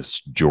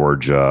 Texas,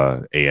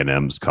 Georgia,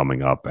 A&M's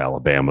coming up,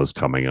 Alabama's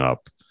coming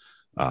up.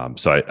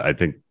 So I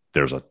think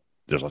there's a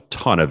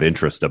ton of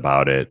interest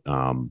about it.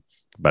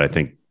 But I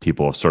think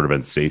people have sort of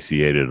been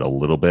satiated a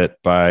little bit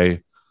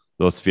by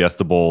those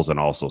Fiesta Bowls, and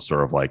also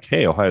sort of like,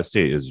 hey, Ohio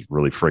State is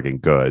really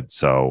friggin' good.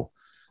 So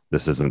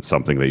this isn't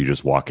something that you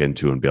just walk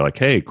into and be like,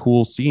 hey,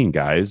 cool scene,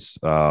 guys.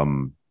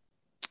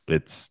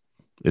 It's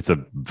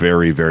a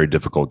very, very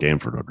difficult game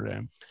for Notre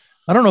Dame.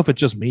 I don't know if it's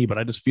just me, but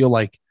I just feel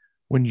like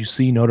when you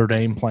see Notre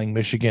Dame playing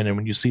Michigan and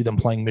when you see them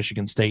playing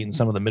Michigan State and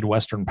some of the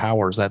Midwestern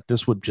powers, that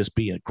this would just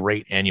be a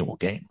great annual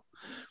game.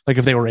 Like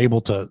if they were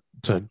able to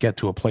get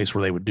to a place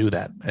where they would do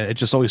that. It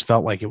just always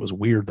felt like it was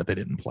weird that they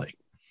didn't play.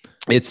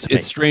 It's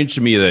strange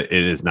to me that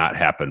it has not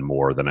happened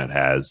more than it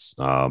has.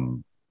 I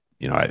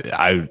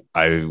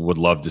would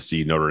love to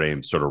see Notre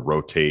Dame sort of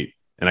rotate,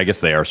 and I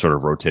guess they are sort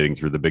of rotating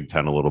through the Big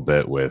Ten a little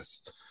bit with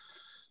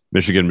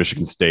Michigan,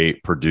 Michigan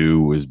State,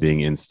 Purdue is being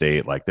in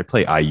state. Like they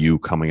play IU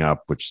coming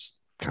up, which is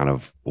kind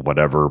of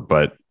whatever.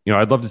 But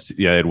I'd love to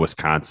see in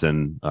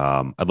Wisconsin.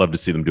 I'd love to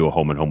see them do a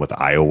home and home with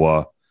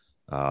Iowa.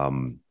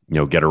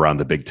 Get around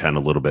the Big Ten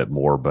a little bit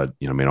more. But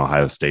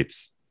Ohio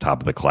State's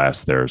top of the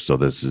class there. So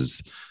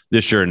this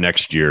year and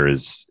next year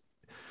it's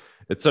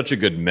such a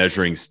good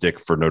measuring stick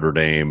for Notre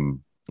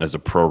Dame as a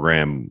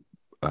program,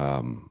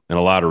 in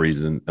a lot of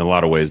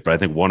ways. But I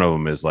think one of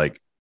them is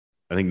like,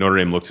 I think Notre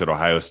Dame looks at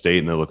Ohio State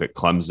and they look at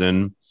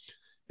Clemson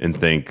and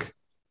think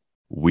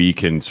we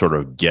can sort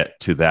of get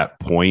to that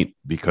point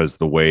because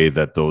the way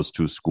that those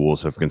two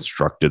schools have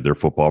constructed their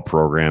football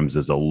programs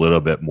is a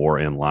little bit more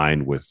in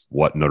line with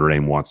what Notre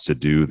Dame wants to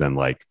do than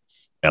like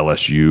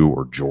LSU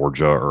or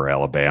Georgia or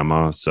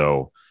Alabama.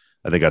 So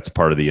I think that's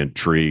part of the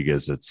intrigue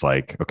is it's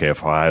like, okay,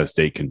 if Ohio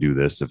State can do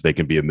this, if they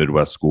can be a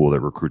Midwest school that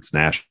recruits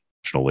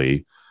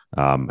nationally,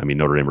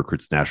 Notre Dame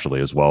recruits nationally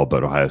as well,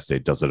 but Ohio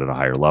State does it at a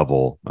higher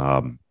level.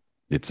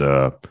 It's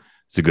a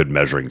good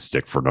measuring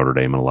stick for Notre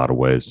Dame in a lot of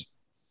ways.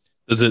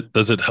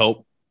 Does it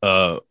help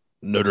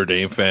Notre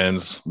Dame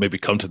fans maybe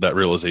come to that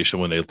realization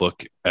when they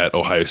look at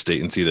Ohio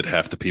State and see that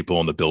half the people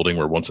in the building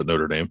were once at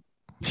Notre Dame?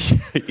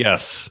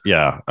 Yes.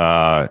 Yeah.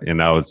 And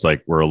now it's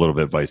like we're a little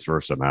bit vice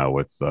versa now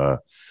with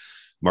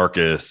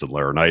Marcus and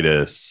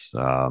Laurinaitis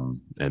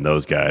and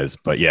those guys.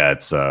 But yeah,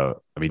 it's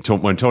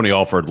when Tony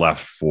Alford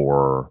left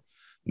for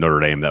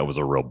Notre Dame, that was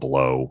a real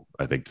blow,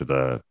 I think, to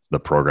the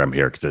program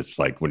here, because it's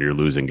like when you're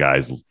losing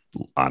guys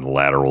on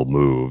lateral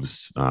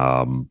moves,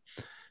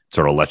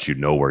 sort of lets you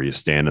know where you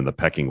stand in the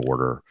pecking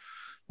order.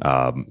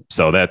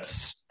 So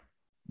that's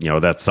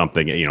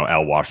something.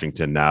 Al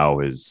Washington now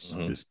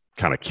is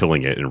kind of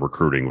killing it in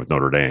recruiting with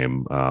Notre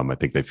Dame. I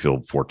think they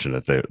feel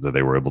fortunate that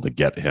they were able to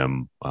get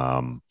him.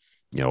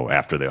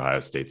 After the Ohio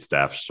State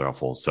staff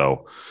shuffle.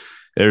 So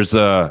there's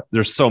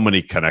so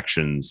many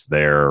connections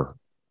there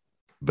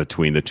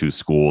between the two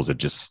schools.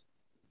 It's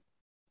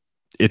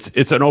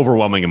an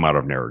overwhelming amount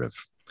of narrative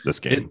this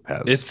game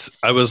has.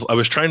 I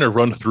was trying to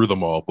run through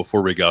them all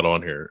before we got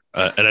on here.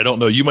 And I don't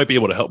know, you might be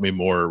able to help me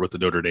more with the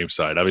Notre Dame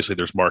side. Obviously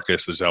there's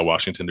Marcus, there's Al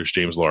Washington, there's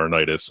James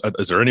Laurinaitis.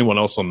 Is there anyone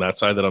else on that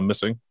side that I'm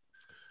missing?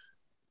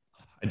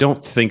 I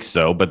don't think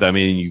so, but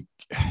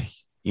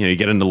you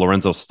get into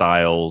Lorenzo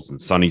Styles and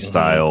Sonny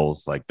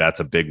Styles, like that's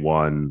a big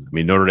one.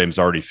 Notre Dame's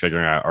already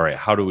figuring out, all right,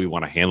 how do we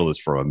want to handle this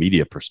from a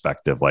media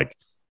perspective? Like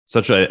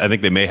I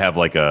think they may have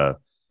like a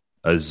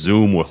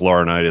Zoom with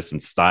Laurinaitis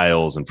and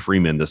Styles and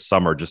Freeman this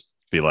summer, just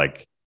be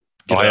like,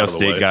 Ohio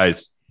State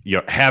guys,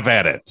 have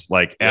at it.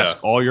 Like,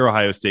 ask all your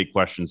Ohio State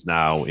questions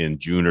now in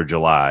June or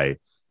July,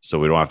 so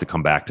we don't have to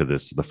come back to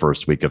this the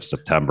first week of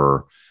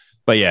September.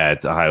 But yeah,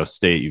 it's Ohio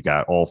State. You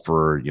got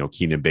Alford,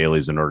 Keenan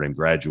Bailey's a Notre Dame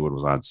graduate,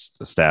 was on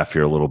the staff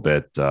here a little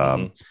bit.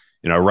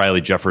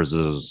 Riley Jeffers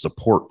is a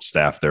support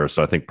staff there,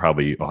 so I think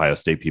probably Ohio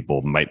State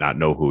people might not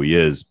know who he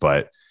is,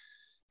 but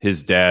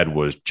his dad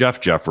was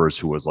Jeff Jeffers,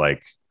 who was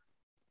like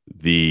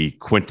the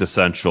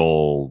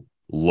quintessential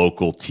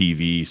local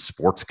TV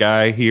sports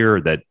guy here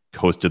that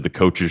hosted the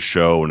Coaches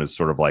Show and is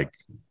sort of like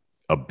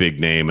a big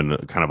name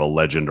and kind of a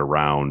legend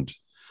around,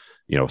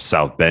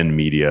 South Bend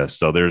media.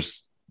 So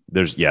there's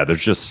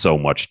just so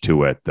much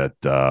to it that,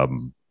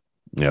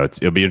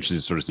 it'll be interesting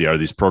to sort of see, are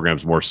these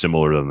programs more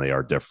similar than they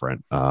are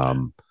different?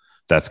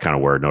 That's kind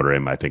of where Notre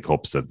Dame, I think,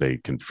 hopes that they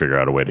can figure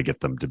out a way to get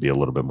them to be a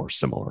little bit more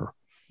similar.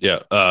 Yeah.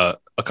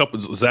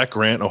 Zach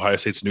Grant, Ohio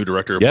State's new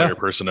director of player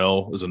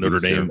personnel, is a Notre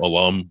Dame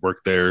alum,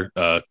 worked there.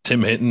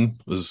 Tim Hinton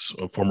was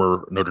a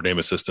former Notre Dame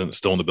assistant,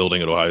 still in the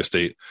building at Ohio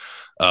State.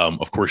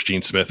 Of course,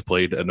 Gene Smith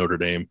played at Notre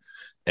Dame.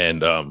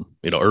 And,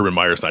 Urban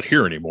Meyer's not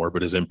here anymore,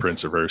 but his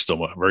imprints are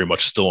very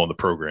much still on the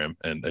program.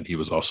 And he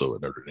was also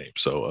at Notre Dame.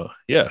 So,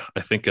 I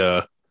think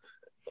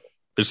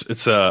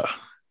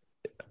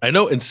I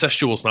know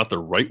incestual is not the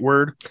right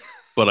word,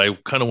 but I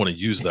kind of want to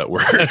use that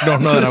word. I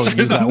don't know that I would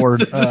use that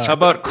word. How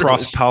about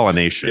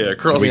cross-pollination? Yeah,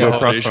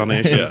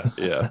 cross-pollination.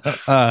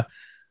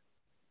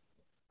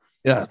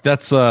 Yeah,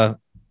 that's I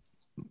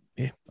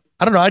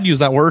don't know. I'd use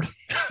that word.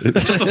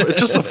 It's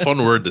just a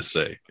fun word to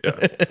say.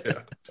 Yeah.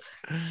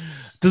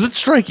 Does it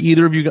strike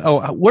either of you?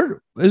 Oh,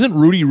 where isn't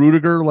Rudy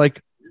Rudiger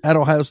like at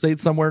Ohio State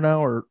somewhere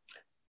now? Or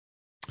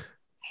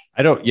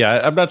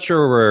I'm not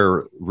sure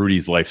where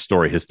Rudy's life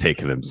story has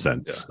taken him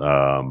since.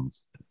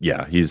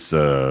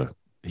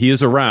 He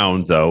is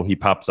around, though. He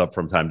pops up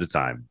from time to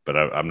time, but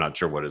I'm not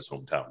sure what his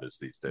hometown is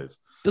these days.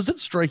 Does it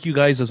strike you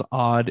guys as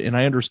odd? And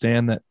I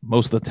understand that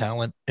most of the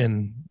talent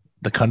in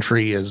the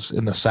country is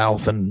in the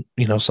South and,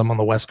 some on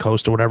the West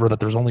Coast or whatever, that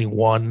there's only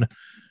one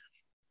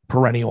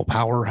perennial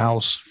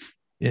powerhouse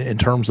in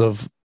terms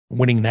of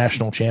winning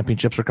national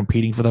championships or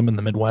competing for them in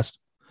the Midwest.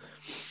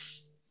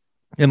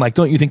 And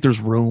don't you think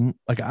there's room?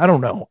 I don't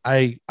know.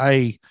 I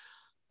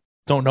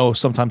don't know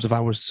sometimes if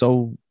I was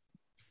so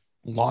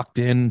locked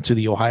into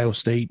the Ohio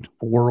State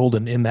world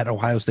and in that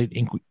Ohio State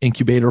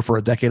incubator for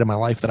a decade of my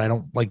life that I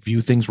don't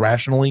view things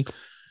rationally.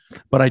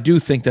 But I do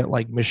think that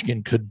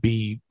Michigan could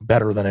be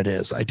better than it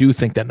is. I do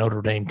think that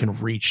Notre Dame can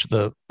reach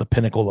the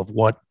pinnacle of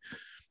what,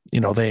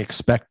 they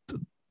expect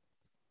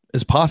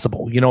is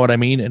possible. You know what I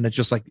mean? And it's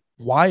just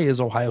why is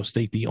Ohio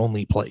State the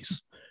only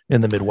place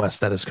in the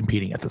Midwest that is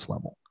competing at this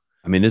level?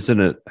 I mean, isn't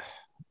it?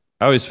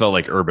 I always felt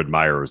like Urban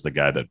Meyer was the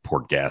guy that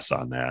poured gas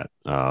on that.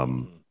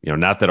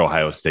 Not that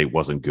Ohio State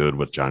wasn't good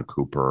with John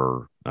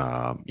Cooper,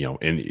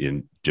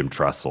 in Jim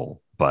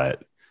Tressel,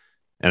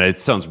 and it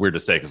sounds weird to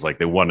say because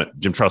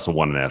Jim Tressel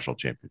won a national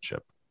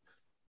championship,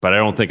 but I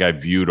don't think I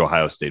viewed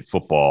Ohio State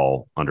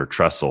football under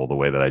Tressel the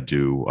way that I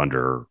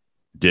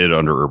did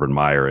under Urban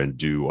Meyer and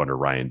do under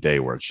Ryan Day,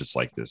 where it's just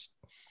this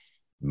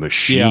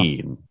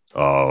machine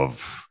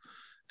of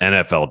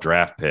NFL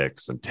draft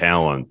picks and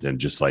talent and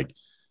just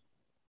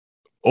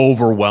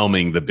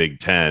overwhelming the Big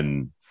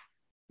Ten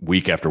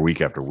week after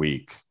week after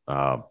week.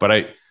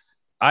 But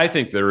I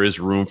think there is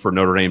room for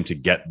Notre Dame to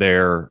get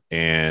there.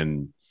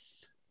 And,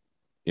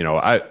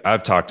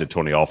 I've talked to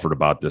Tony Alford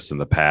about this in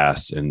the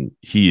past, and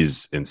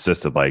he's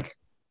insisted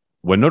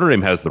when Notre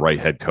Dame has the right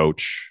head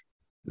coach,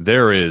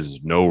 there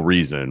is no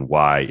reason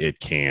why it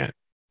can't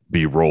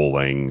be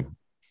rolling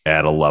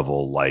at a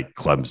level like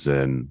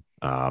Clemson,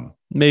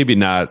 maybe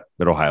not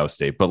at Ohio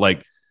State,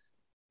 but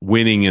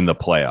winning in the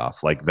playoff,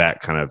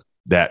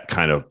 that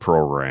kind of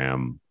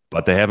program.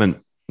 But they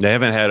haven't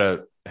had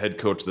a head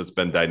coach that's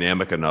been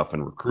dynamic enough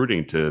in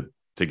recruiting to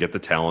get the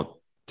talent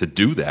to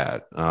do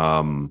that.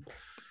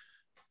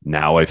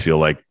 Now I feel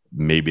like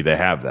maybe they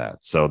have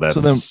that. So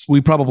then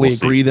we probably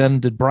agree. Then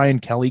did Brian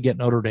Kelly get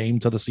Notre Dame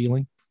to the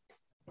ceiling?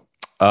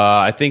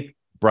 I think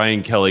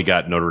Brian Kelly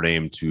got Notre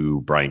Dame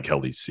to Brian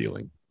Kelly's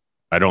ceiling.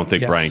 I don't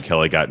think Brian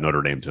Kelly got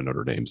Notre Dame to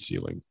Notre Dame's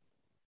ceiling.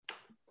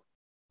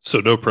 So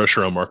no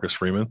pressure on Marcus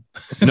Freeman.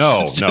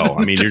 No.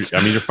 I mean,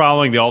 you're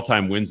following the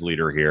all-time wins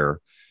leader here,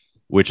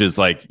 which is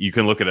you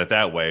can look at it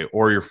that way,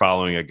 or you're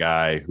following a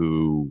guy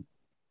who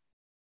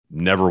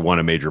never won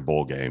a major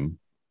bowl game,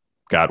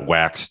 got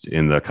waxed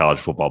in the college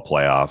football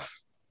playoff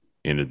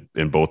in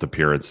both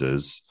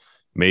appearances,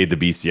 made the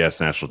BCS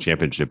national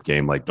championship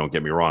game. Don't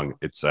get me wrong,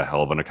 it's a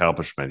hell of an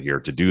accomplishment here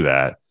to do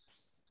that,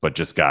 but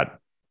just got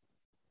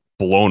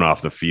blown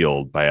off the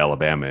field by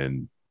Alabama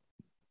in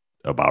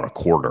about a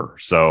quarter.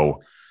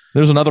 So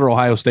there's another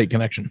Ohio State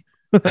connection.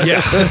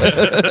 Yeah.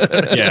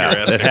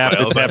 It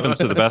happens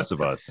to the best of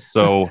us.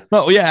 So,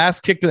 ass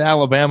kicked to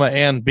Alabama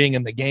and being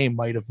in the game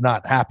might have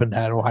not happened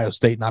had Ohio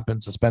State not been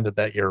suspended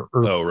that year.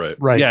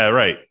 Right. Yeah,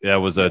 right. That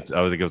was I think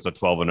it was a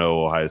 12-0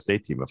 Ohio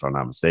State team, if I'm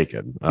not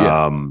mistaken.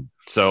 Yeah.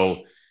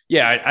 So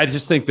Yeah, I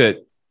just think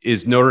that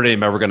is Notre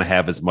Dame ever going to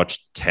have as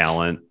much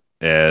talent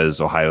as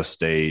Ohio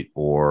State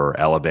or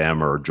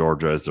Alabama or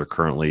Georgia as they're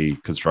currently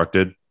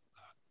constructed?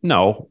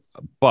 No,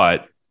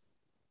 but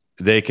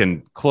they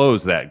can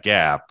close that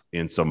gap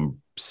in some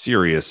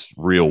serious,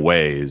 real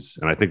ways.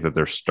 And I think that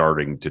they're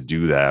starting to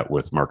do that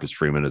with Marcus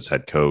Freeman as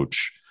head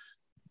coach.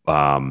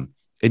 And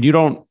you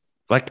don't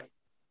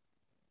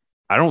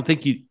I don't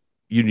think you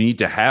need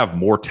to have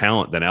more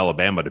talent than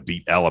Alabama to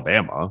beat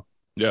Alabama.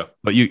 Yeah.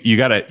 But you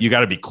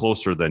gotta be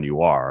closer than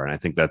you are. And I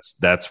think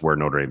that's where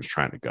Notre Dame's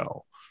trying to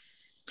go.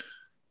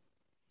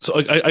 So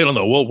I don't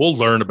know. We'll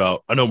learn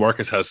about. I know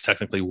Marcus has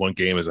technically one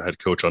game as a head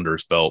coach under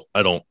his belt.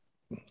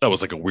 That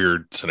was like a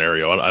weird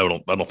scenario.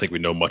 I don't think we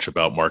know much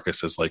about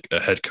Marcus as like a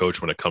head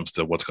coach when it comes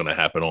to what's going to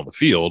happen on the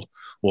field.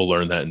 We'll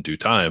learn that in due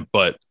time.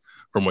 But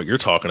from what you're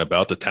talking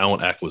about, the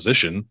talent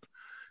acquisition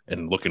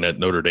and looking at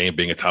Notre Dame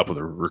being atop of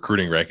the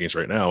recruiting rankings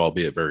right now,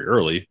 albeit very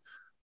early,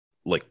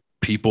 like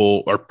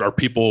people are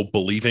people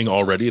believing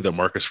already that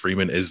Marcus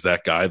Freeman is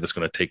that guy that's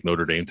going to take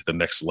Notre Dame to the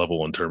next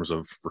level in terms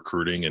of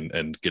recruiting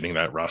and getting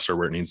that roster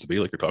where it needs to be,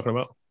 like you're talking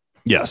about?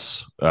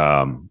 Yes.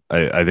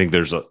 I think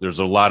there's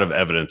a lot of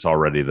evidence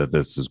already that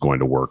this is going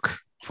to work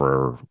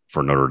for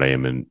Notre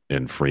Dame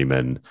and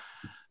Freeman.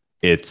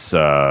 It's, you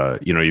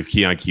have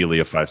Keon Keeley,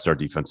 a 5-star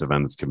defensive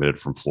end that's committed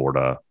from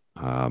Florida.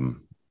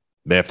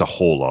 They have to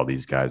hold all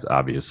these guys,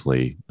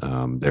 obviously.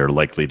 They're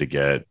likely to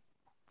get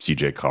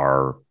CJ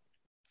Carr,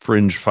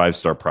 fringe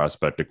 5-star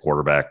prospect at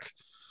quarterback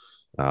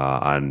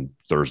on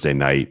Thursday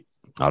night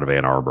out of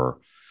Ann Arbor.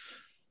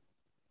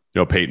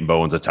 Peyton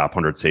Bowen's a top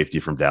 100 safety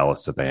from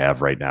Dallas that they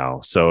have right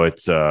now. So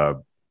it's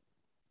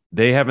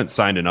they haven't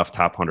signed enough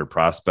top 100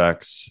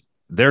 prospects.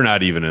 They're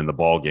not even in the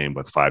ball game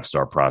with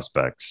 5-star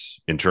prospects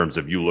in terms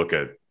of, you look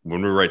at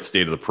when we write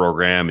state of the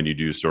program and you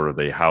do sort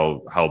of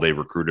how they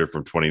recruited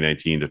from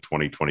 2019 to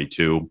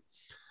 2022.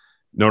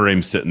 Notre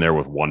Dame's sitting there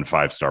with one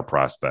 5-star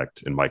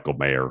prospect in Michael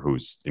Mayer,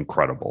 who's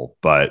incredible.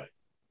 But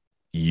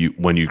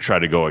when you try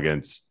to go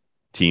against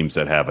teams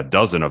that have a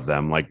dozen of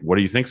them, like, what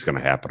do you think is going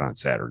to happen on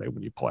Saturday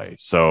when you play?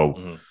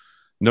 So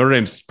Notre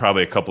Dame's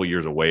probably a couple of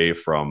years away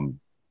from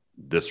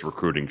this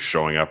recruiting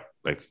showing up.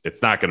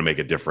 It's not going to make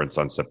a difference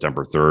on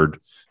September 3rd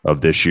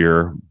of this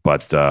year,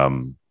 but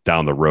down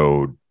the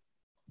road,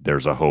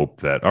 there's a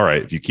hope that, all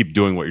right, if you keep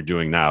doing what you're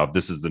doing now, if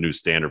this is the new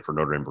standard for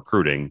Notre Dame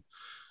recruiting,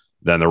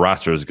 then the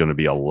roster is going to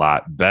be a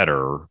lot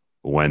better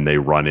when they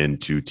run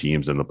into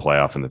teams in the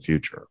playoff in the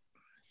future.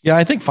 Yeah,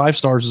 I think 5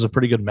 stars is a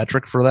pretty good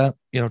metric for that,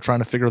 trying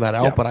to figure that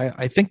out. Yeah. But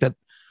I think that,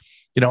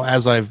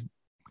 as I've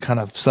kind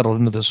of settled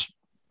into this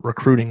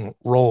recruiting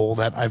role,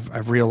 that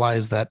I've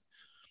realized that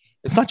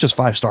it's not just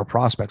 5-star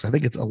prospects. I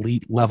think it's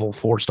elite level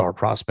 4-star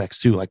prospects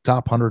too, like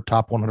top 100,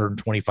 top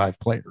 125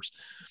 players.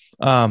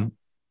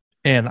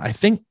 And I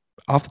think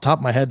off the top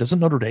of my head, doesn't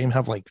Notre Dame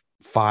have like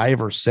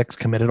 5 or 6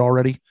 committed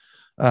already?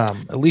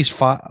 At least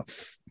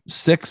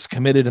 6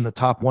 committed in the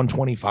top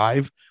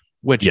 125,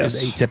 which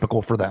is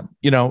atypical for them,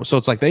 so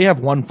it's like they have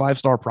one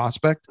 5-star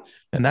prospect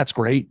and that's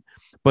great.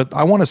 But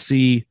I want to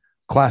see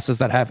classes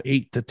that have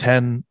 8 to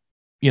 10,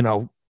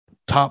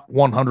 top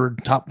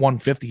 100, top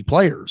 150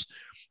 players.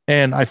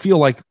 And I feel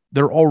like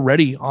they're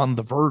already on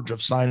the verge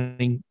of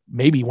signing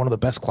maybe one of the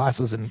best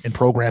classes in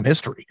program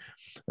history,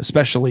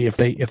 especially if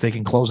they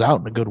can close out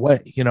in a good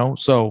way,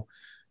 So,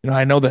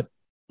 I know that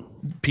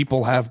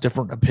people have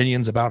different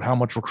opinions about how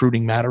much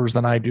recruiting matters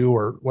than I do,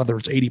 or whether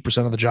it's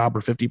 80% of the job or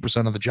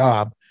 50% of the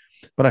job.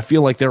 But I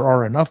feel like there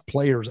are enough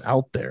players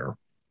out there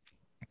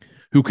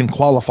who can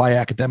qualify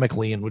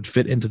academically and would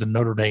fit into the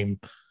Notre Dame,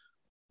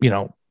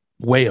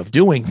 way of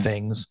doing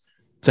things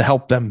to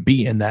help them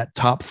be in that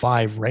top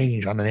 5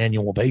 range on an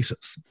annual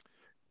basis.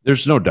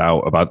 There's no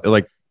doubt about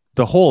like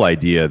the whole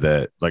idea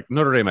that, like,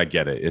 Notre Dame, I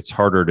get it. It's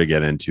harder to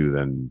get into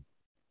than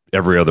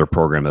every other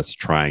program that's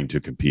trying to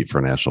compete for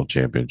a national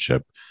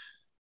championship.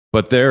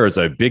 But there is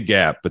a big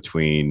gap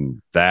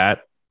between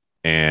that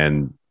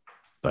and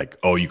like,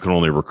 oh, you can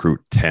only recruit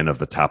 10 of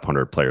the top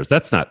 100 players.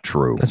 That's not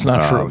true. That's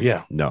not true.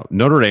 Yeah. No,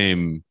 Notre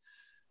Dame,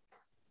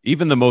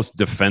 even the most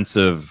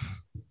defensive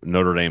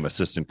Notre Dame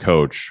assistant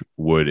coach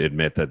would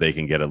admit that they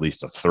can get at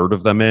least a third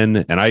of them in.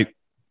 And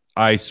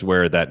I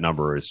swear that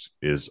number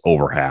is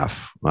over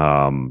half.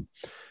 And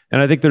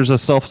I think there's a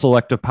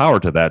self-selective power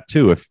to that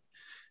too.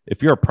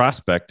 If you're a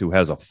prospect who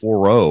has a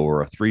 4.0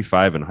 or a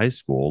 3.5 in high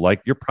school,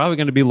 like, you're probably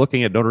going to be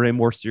looking at Notre Dame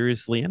more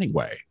seriously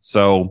anyway.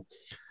 So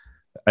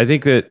I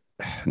think that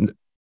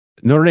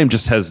Notre Dame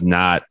just has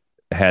not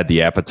had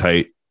the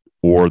appetite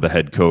or the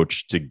head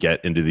coach to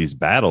get into these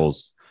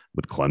battles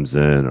with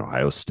Clemson,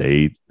 Ohio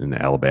State, and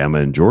Alabama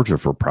and Georgia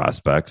for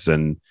prospects.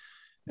 And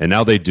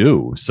now they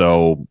do.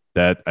 So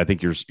that, I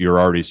think you're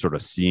already sort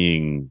of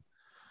seeing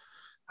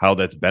how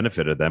that's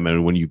benefited them.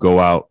 And when you go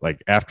out,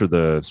 like after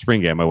the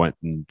spring game, I went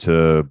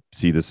to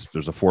see this.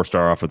 There's a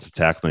 4-star offensive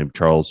tackle named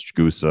Charles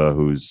Chigusa,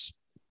 who's,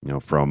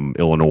 from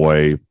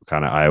Illinois,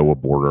 kind of Iowa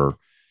border.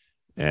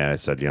 And I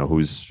said,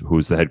 who's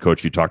the head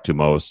coach you talk to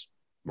most?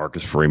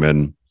 Marcus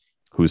Freeman.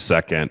 Who's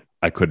second?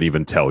 I couldn't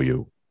even tell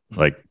you.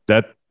 Like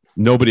that.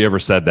 Nobody ever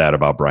said that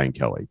about Brian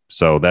Kelly.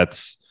 So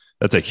that's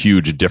that's a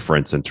huge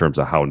difference in terms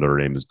of how Notre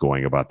Dame is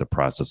going about the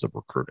process of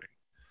recruiting.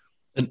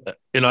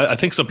 And I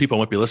think some people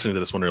might be listening to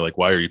this wondering, like,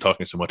 why are you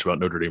talking so much about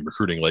Notre Dame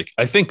recruiting? Like,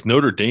 I think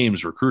Notre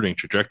Dame's recruiting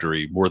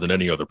trajectory more than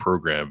any other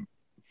program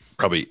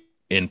probably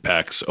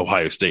impacts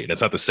Ohio State. And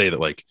it's not to say that,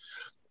 like,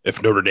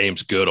 if Notre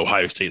Dame's good,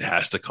 Ohio State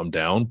has to come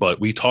down. But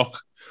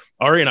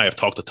Ari and I have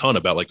talked a ton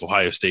about, like,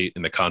 Ohio State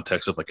in the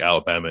context of, like,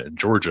 Alabama and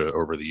Georgia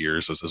over the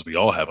years, as we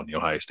all have on the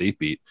Ohio State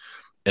beat.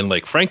 And,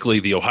 like, frankly,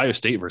 the Ohio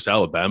State versus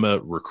Alabama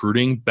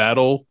recruiting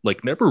battle,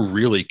 like, never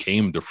really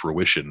came to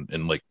fruition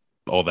in, like,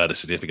 all that a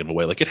significant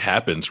way. Like, it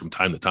happens from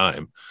time to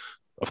time,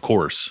 of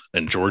course,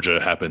 and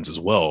Georgia happens as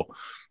well.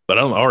 But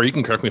I don't know, or you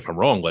can correct me if I'm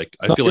wrong. Like,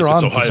 I feel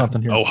like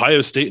it's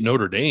Ohio State,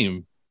 Notre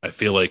Dame. I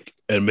feel like,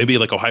 and maybe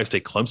like Ohio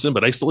State, Clemson,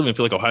 but I still even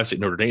feel like Ohio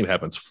State, Notre Dame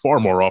happens far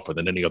more often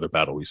than any other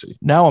battle we see.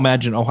 Now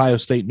imagine Ohio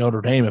State,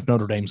 Notre Dame if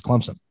Notre Dame's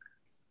Clemson.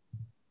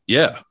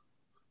 Yeah,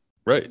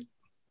 right.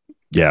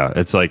 Yeah,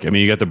 it's like, I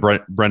mean, you got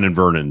the Brendan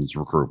Vernon's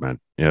recruitment.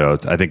 You know,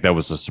 I think that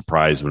was a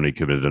surprise when he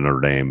committed to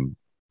Notre Dame.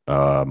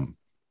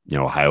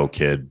 Ohio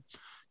kid,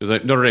 because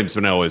like, Notre Dame's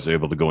been always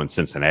able to go in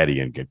Cincinnati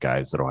and get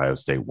guys that Ohio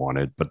State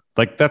wanted, but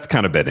like that's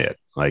kind of been it.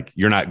 Like,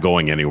 you're not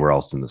going anywhere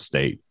else in the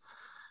state.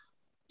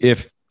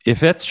 If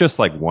it's just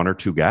like one or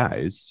two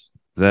guys,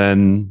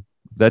 then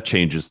that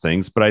changes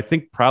things. But I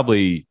think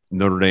probably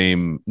Notre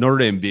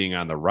Dame being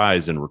on the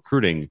rise in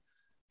recruiting,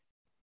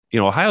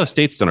 Ohio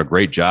State's done a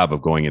great job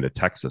of going into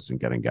Texas and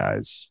getting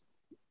guys.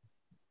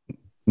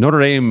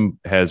 Notre Dame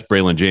has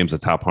Braylon James, a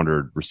top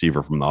 100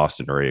 receiver from the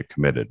Austin area,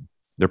 committed.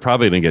 They're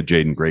probably going to get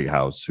Jaden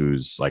Greathouse,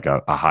 who's like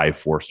a high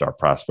 4-star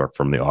prospect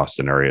from the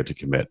Austin area, to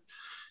commit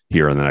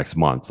here in the next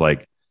month.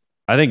 Like,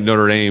 I think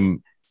Notre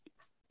Dame,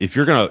 if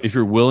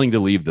you're willing to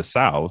leave the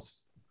South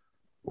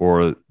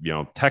or,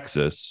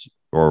 Texas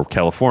or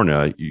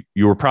California,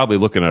 you were probably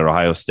looking at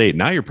Ohio State.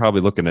 Now you're probably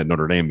looking at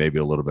Notre Dame maybe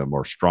a little bit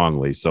more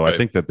strongly. So right. I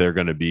think that they're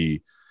going to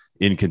be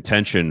in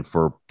contention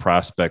for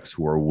prospects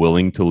who are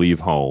willing to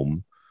leave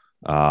home.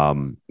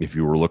 If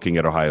you were looking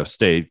at Ohio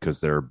State,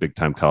 because they're a big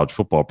time college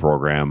football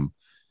program,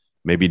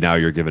 maybe now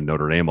you're giving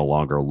Notre Dame a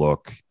longer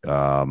look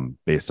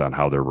based on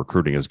how their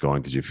recruiting is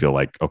going, because you feel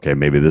like, okay,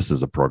 maybe this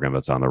is a program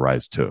that's on the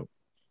rise too.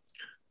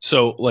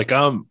 So like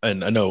and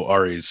I know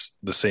Ari's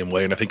the same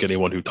way, and I think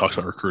anyone who talks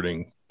about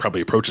recruiting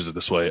probably approaches it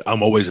this way.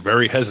 I'm always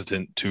very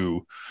hesitant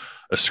to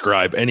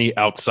ascribe any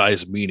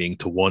outsized meaning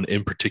to one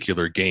in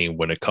particular game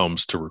when it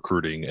comes to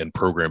recruiting and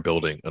program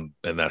building and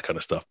that kind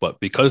of stuff. But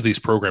because these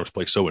programs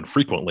play so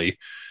infrequently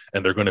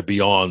and they're going to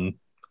be on,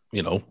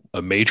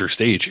 a major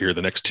stage here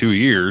the next 2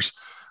 years,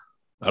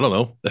 I don't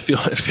know.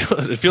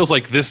 It feels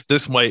like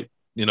this might,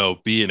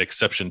 be an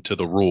exception to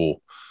the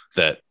rule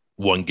that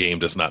one game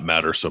does not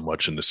matter so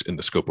much in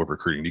the scope of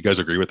recruiting. Do you guys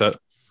agree with that?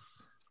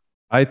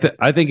 I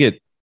think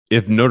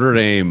if Notre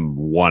Dame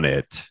won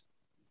it,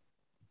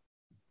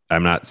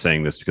 I'm not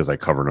saying this because I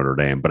cover Notre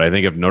Dame, but I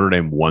think if Notre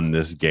Dame won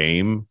this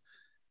game,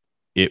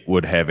 it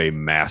would have a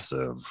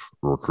massive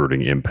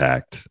recruiting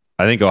impact.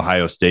 I think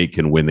Ohio State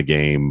can win the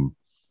game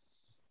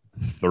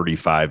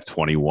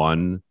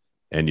 35-21,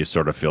 and you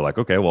sort of feel like,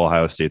 okay, well,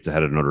 Ohio State's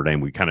ahead of Notre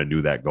Dame. We kind of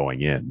knew that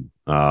going in.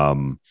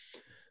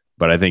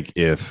 But I think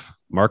if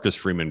Marcus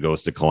Freeman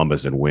goes to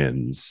Columbus and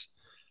wins,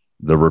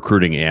 the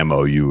recruiting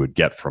ammo you would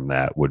get from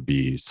that would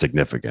be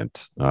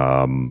significant.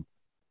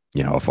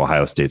 If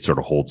Ohio State sort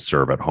of holds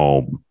serve at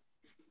home,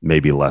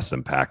 maybe less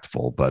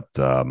impactful. But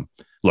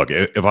look,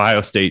 if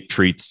Ohio State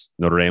treats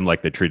Notre Dame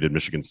like they treated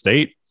Michigan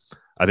State,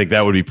 I think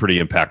that would be pretty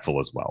impactful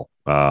as well.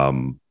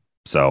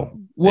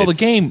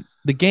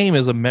 The game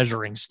is a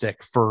measuring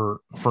stick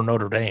for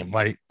Notre Dame.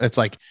 Like, it's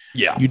like,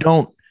 yeah,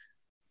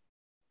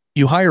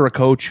 you hire a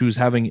coach who's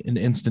having an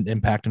instant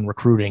impact in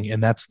recruiting,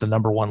 and that's the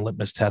number one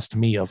litmus test to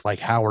me of like,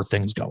 how are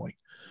things going?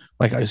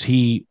 Like, is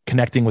he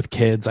connecting with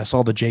kids? I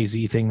saw the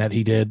Jay-Z thing that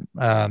he did.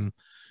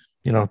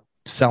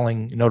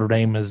 Selling Notre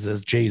Dame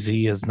as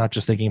Jay-Z is not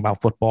just thinking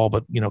about football,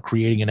 but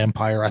creating an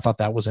empire. I thought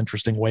that was an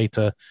interesting way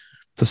to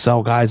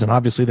sell guys, and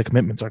obviously the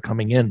commitments are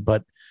coming in.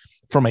 But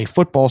from a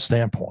football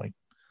standpoint,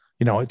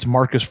 it's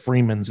Marcus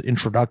Freeman's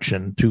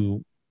introduction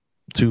to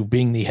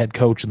being the head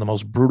coach in the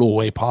most brutal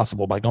way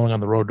possible by going on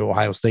the road to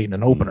Ohio State in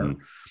an opener.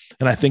 Mm-hmm.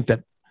 And I think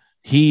that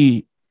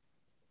he,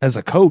 as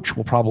a coach,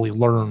 will probably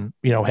learn,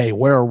 hey,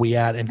 where are we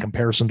at in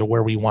comparison to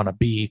where we want to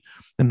be?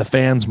 And the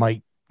fans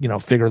might,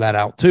 figure that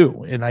out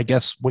too. And I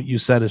guess what you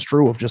said is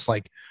true of just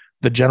like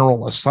the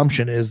general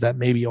assumption is that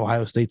maybe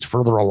Ohio State's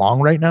further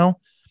along right now.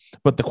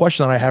 But the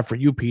question that I have for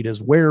you, Pete,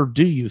 is where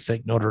do you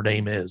think Notre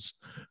Dame is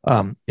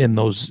in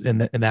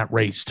that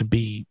race to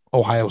be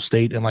Ohio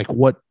State? And like,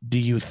 what do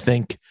you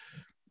think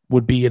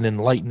would be an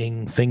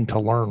enlightening thing to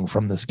learn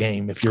from this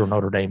game if you're a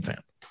Notre Dame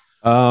fan?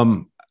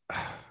 I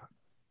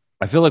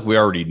feel like we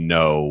already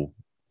know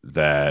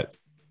that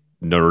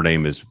Notre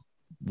Dame is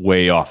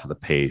way off of the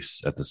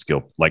pace at the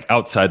skill. Like,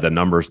 outside the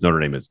numbers, Notre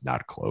Dame is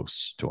not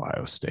close to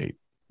Ohio State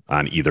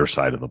on either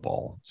side of the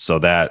ball. So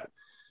that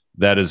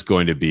is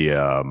going to be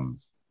a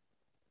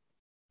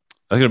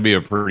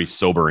pretty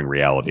sobering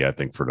reality, I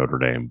think, for Notre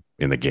Dame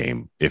in the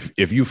game.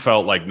 If you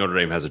felt like Notre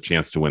Dame has a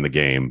chance to win the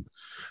game,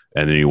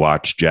 And then you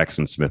watch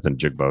Jackson Smith and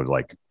Jigbo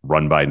like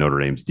run by Notre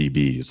Dame's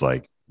DBs.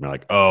 Like, you're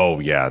like, oh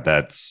yeah,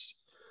 that's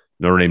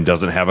Notre Dame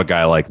doesn't have a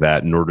guy like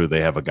that, nor do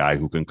they have a guy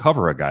who can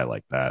cover a guy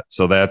like that.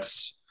 So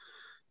that's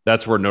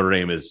where Notre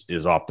Dame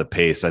is off the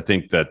pace. I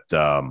think that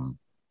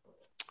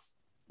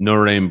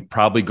Notre Dame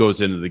probably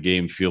goes into the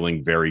game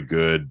feeling very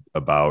good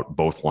about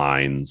both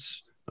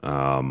lines.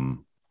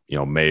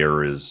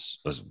 Mayer is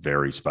a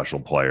very special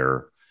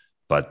player,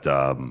 but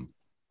I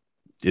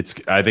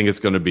think it's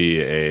going to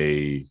be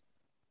a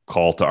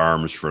call to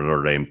arms for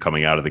Notre Dame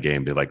coming out of the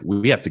game. Be like,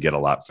 we have to get a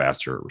lot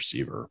faster at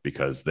receiver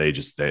because they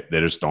just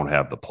don't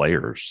have the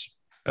players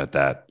at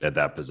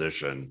that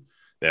position.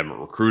 They haven't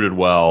recruited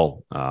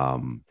well.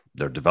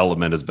 Their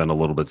development has been a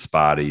little bit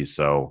spotty.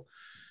 So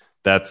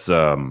that's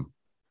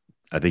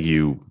I think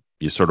you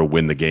sort of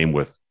win the game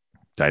with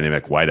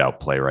dynamic wideout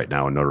play right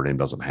now, and Notre Dame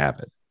doesn't have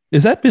it.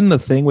 Has that been the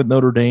thing with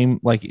Notre Dame,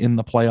 like in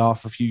the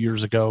playoff a few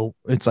years ago?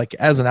 It's like,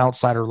 as an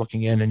outsider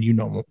looking in, and you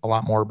know a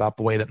lot more about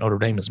the way that Notre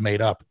Dame is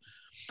made up,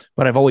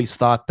 but I've always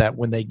thought that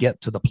when they get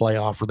to the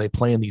playoff or they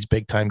play in these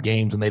big time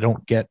games and they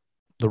don't get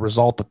the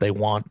result that they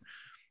want,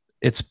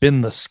 it's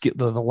been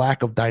the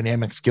lack of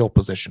dynamic skill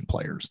position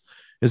players.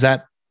 Is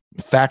that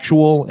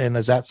factual? And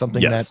is that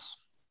something yes.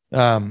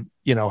 that,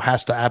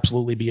 has to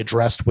absolutely be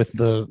addressed with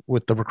the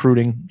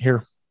recruiting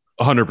here?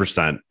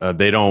 100%.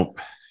 They don't,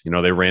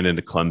 they ran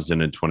into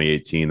Clemson in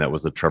 2018. That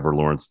was the Trevor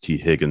Lawrence, T.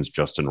 Higgins,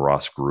 Justin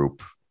Ross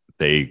group.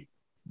 They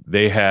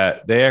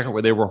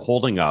were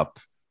holding up,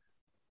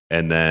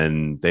 and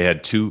then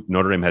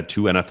Notre Dame had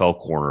two NFL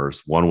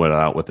corners. One went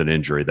out with an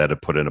injury that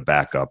had put in a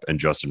backup, and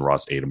Justin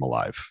Ross ate him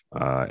alive.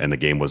 And the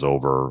game was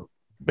over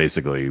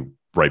basically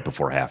right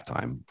before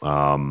halftime.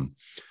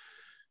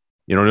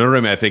 Notre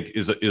Dame, I think,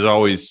 is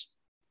always,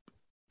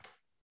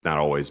 not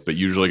always, but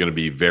usually going to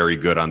be very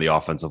good on the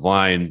offensive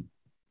line.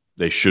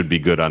 They should be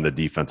good on the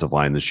defensive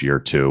line this year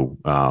too.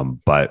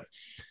 But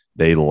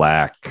they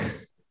lack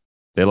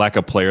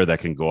a player that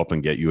can go up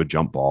and get you a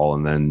jump ball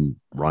and then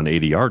run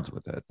 80 yards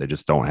with it. They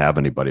just don't have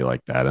anybody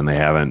like that. And they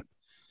haven't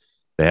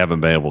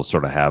been able to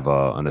sort of have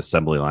an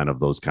assembly line of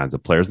those kinds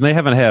of players. And they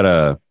haven't had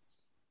a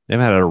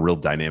real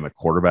dynamic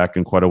quarterback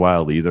in quite a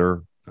while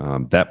either.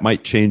 That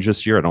might change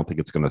this year. I don't think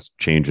it's going to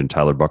change in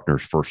Tyler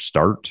Buckner's first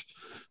start,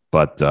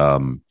 but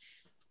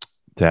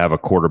to have a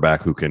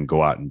quarterback who can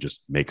go out and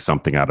just make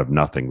something out of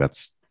nothing,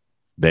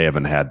 they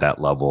haven't had that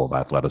level of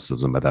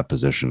athleticism at that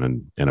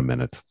position in a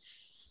minute.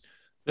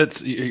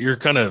 You're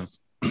kind of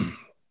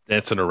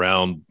dancing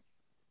around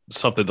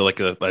something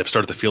that I've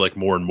started to feel like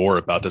more and more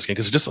about this game,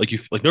 because it's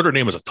just like Notre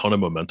Dame has a ton of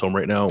momentum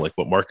right now. Like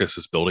what Marcus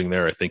is building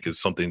there, I think is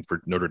something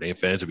for Notre Dame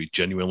fans to be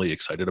genuinely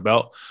excited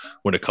about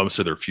when it comes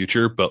to their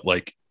future. But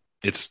like,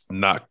 it's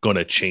not going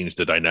to change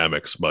the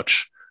dynamics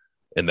much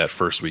in that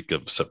first week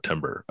of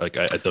September. Like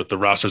the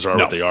rosters are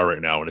what they are right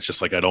now. And it's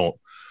just like, I don't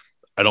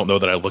know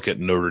that I look at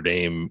Notre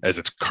Dame as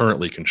it's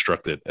currently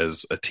constructed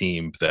as a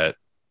team that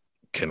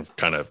can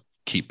kind of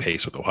keep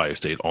pace with Ohio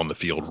State on the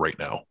field right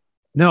now.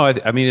 No,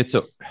 I mean, this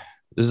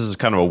is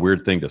kind of a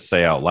weird thing to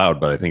say out loud,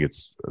 but I think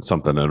it's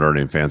something that Notre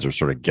Dame fans are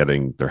sort of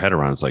getting their head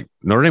around. It's like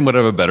Notre Dame would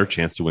have a better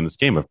chance to win this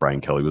game if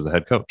Brian Kelly was the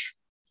head coach.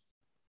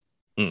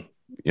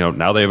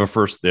 Now they have a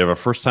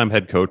first time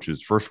head coach,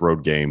 whose first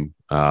road game,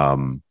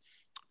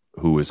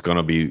 who is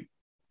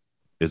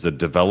a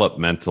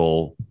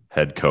developmental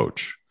head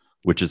coach,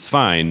 which is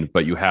fine,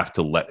 but you have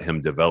to let him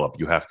develop.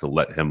 You have to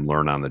let him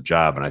learn on the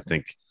job. And I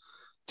think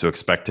to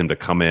expect him to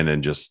come in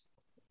and just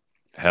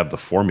have the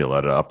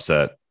formula to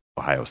upset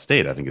Ohio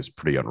State, I think is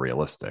pretty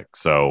unrealistic.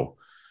 So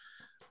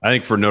I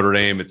think for Notre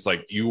Dame, it's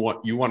like you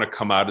want to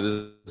come out of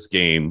this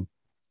game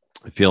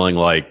feeling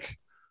like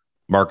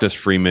Marcus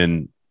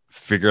Freeman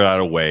figured out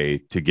a way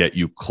to get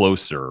you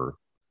closer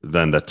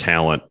than the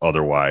talent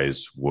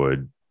otherwise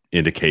would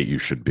indicate you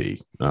should be.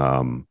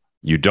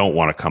 You don't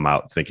want to come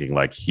out thinking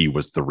like he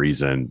was the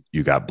reason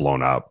you got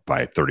blown out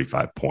by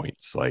 35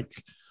 points.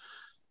 Like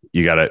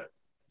he's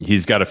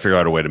got to figure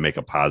out a way to make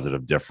a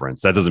positive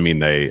difference. That doesn't mean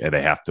they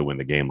have to win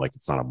the game. Like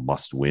it's not a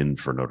must win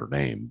for Notre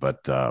Dame,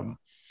 but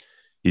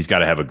he's got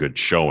to have a good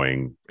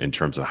showing in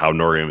terms of how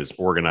Notre Dame is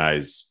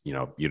organized.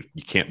 You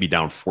can't be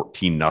down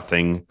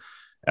 14-0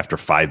 after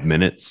 5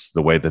 minutes,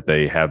 the way that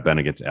they have been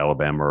against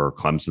Alabama or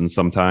Clemson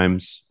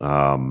sometimes. But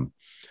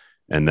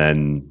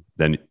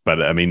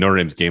I mean, Notre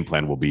Dame's game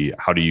plan will be,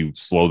 how do you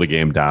slow the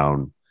game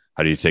down?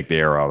 How do you take the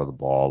air out of the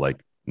ball?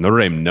 Like Notre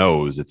Dame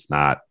knows it's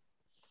not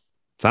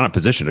a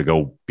position to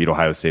go beat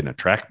Ohio State in a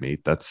track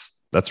meet. That's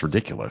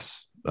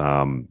ridiculous.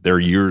 They're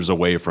years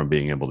away from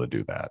being able to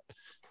do that.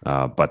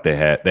 But they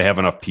have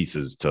enough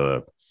pieces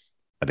to,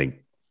 I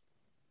think,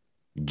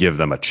 give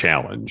them a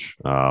challenge.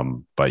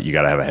 But you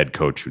got to have a head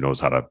coach who knows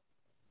how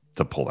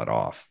to pull that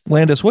off.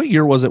 Landis, what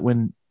year was it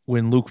when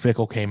Luke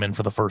Fickell came in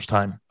for the first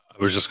time?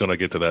 I was just going to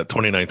get to that.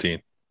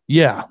 2019.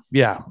 Yeah.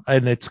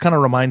 And it's kind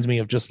of reminds me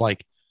of just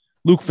like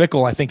Luke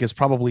Fickell, I think, is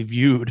probably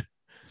viewed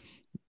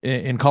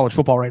in college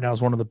football right now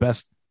as one of the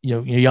best,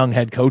 young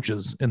head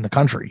coaches in the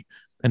country.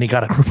 And he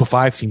got a group of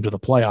 5 team to the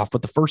playoff.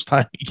 But the first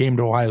time he came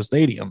to Ohio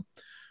Stadium,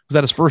 was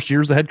that his first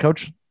year as the head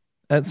coach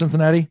at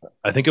Cincinnati?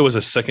 I think it was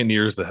his second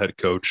year as the head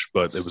coach,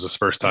 but it was his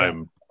first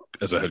time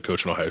as a head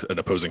coach in Ohio, an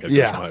opposing head coach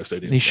in Ohio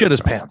Stadium. And he shit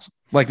his pants.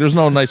 Like, there's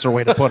no nicer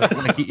way to put it.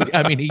 Like,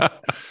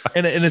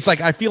 and it's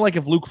like, I feel like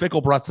if Luke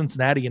Fickell brought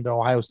Cincinnati into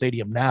Ohio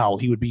Stadium now,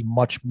 he would be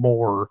much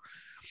more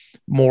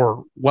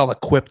well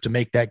equipped to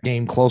make that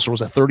game closer. It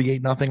was a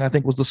 38-0, I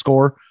think was the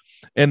score.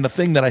 And the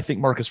thing that I think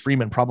Marcus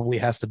Freeman probably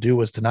has to do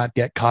is to not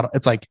get caught.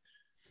 It's like,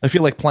 I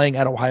feel like playing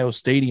at Ohio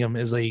Stadium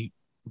is a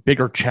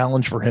bigger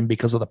challenge for him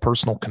because of the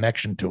personal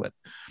connection to it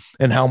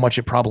and how much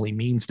it probably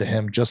means to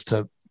him just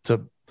to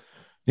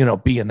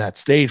be in that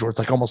stage where it's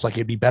like almost like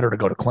it'd be better to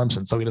go to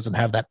Clemson so he doesn't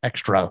have that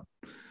extra,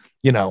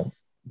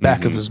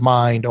 back of his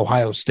mind,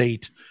 Ohio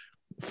State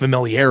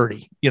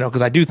familiarity,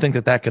 because I do think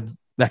that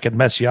could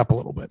mess you up a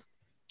little bit.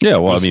 Yeah,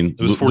 well, it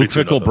was Luke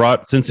Fickell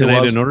brought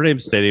Cincinnati to Notre Dame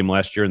Stadium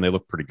last year, and they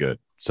looked pretty good.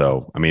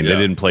 So, they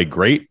didn't play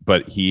great,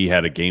 but he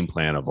had a game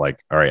plan of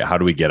like, all right, how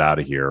do we get out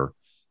of here,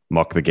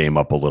 muck the game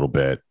up a little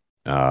bit,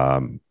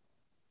 and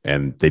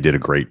they did a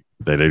great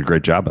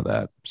job of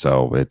that.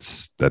 So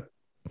it's that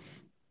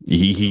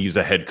he's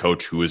a head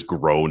coach who has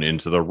grown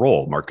into the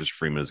role. Marcus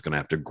Freeman is going to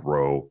have to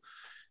grow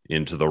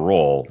into the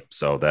role.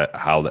 So that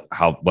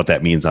what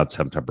that means on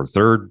September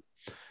 3rd,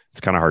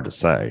 it's kind of hard to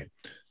say.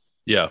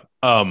 Yeah.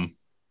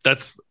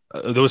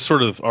 Those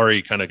sort of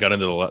already kind of got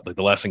into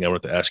the last thing I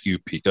wanted to ask you,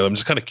 Pete. I'm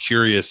just kind of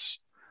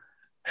curious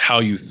how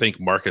you think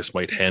Marcus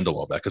might handle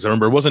all that. Because I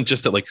remember it wasn't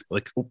just that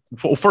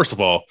well, first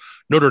of all,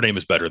 Notre Dame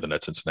is better than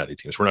that Cincinnati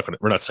team. So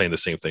we're not saying the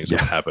same things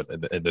that happen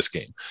in this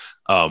game.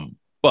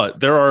 But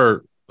there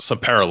are some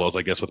parallels,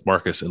 I guess, with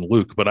Marcus and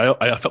Luke. But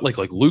I felt like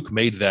Luke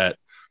made that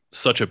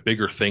such a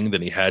bigger thing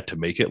than he had to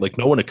make it. Like,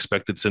 no one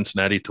expected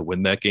Cincinnati to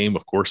win that game.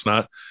 Of course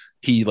not.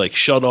 He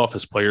shut off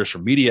his players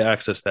from media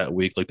access that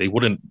week. Like, they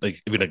wouldn't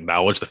even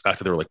acknowledge the fact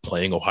that they were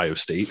playing Ohio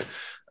State.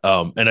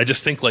 And I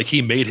just think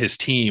he made his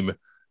team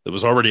that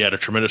was already at a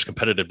tremendous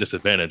competitive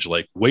disadvantage,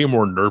 way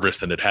more nervous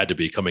than it had to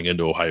be coming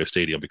into Ohio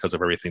Stadium because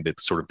of everything that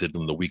sort of did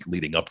in the week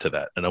leading up to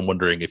that. And I'm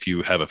wondering if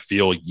you have a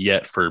feel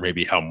yet for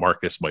maybe how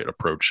Marcus might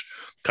approach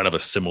kind of a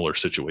similar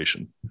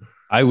situation.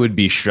 I would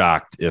be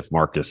shocked if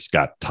Marcus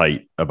got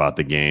tight about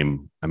the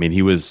game.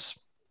 He was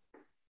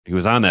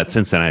on that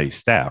Cincinnati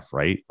staff,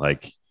 right?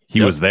 He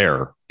was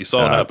there. He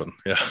saw it happen.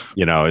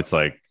 Yeah. It's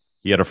like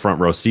he had a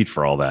front row seat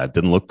for all that.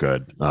 Didn't look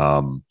good.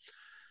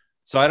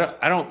 So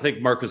I don't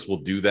think Marcus will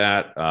do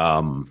that.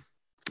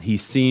 He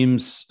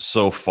seems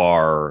so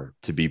far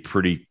to be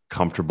pretty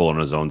comfortable in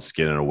his own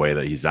skin in a way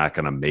that he's not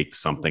going to make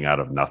something out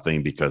of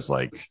nothing because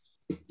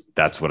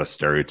that's what a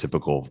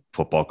stereotypical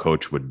football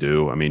coach would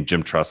do.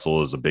 Jim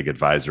Tressel is a big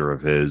advisor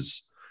of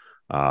his.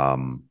 I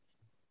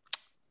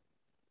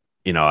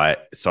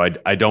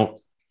don't.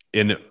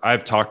 And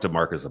I've talked to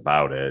Marcus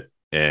about it,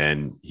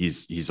 and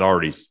he's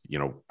already,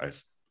 I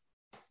was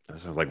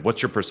like,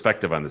 what's your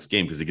perspective on this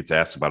game? Because he gets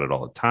asked about it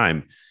all the time.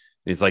 And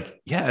he's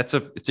like, yeah, it's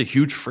a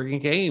huge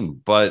freaking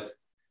game, but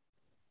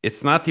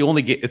it's not the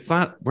only game.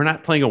 We're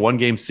not playing a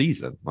 1-game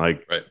season.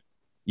 Right.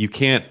 You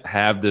can't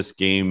have this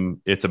game.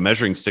 It's a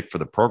measuring stick for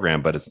the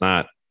program, but it's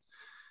not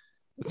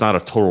a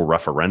total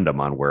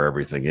referendum on where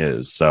everything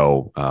is.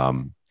 So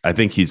I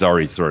think he's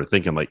already sort of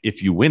thinking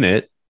if you win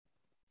it,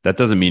 that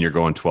doesn't mean you're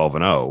going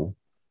 12-0.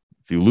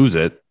 If you lose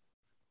it,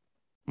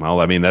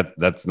 well,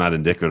 that's not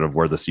indicative of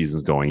where the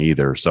season's going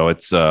either. So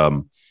it's, I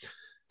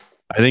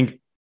think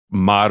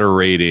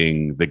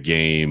moderating the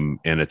game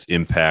and its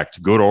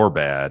impact, good or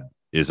bad,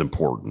 is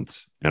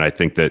important. And I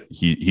think that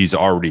he's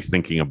already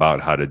thinking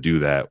about how to do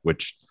that,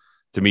 which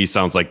to me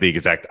sounds like the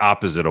exact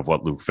opposite of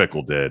what Luke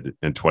Fickell did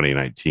in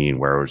 2019,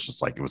 where it was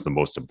just it was the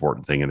most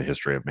important thing in the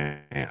history of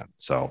man.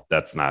 So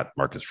that's not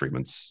Marcus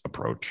Freeman's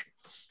approach.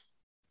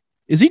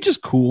 Is he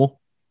just cool?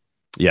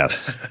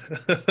 Yes.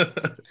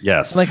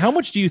 Yes. How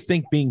much do you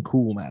think being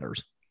cool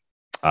matters?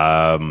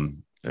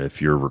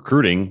 If you're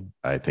recruiting,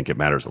 I think it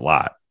matters a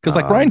lot.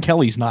 Because Brian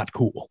Kelly's not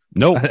cool.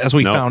 No, as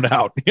we found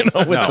out, with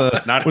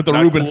the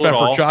Ruben cool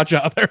Pfeffer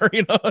cha-cha there.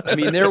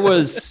 There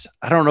was,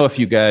 I don't know if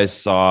you guys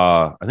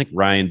saw, I think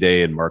Ryan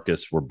Day and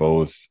Marcus were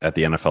both at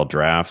the NFL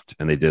draft,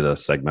 and they did a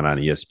segment on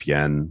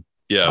ESPN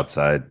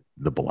outside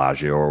the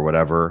Bellagio or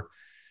whatever.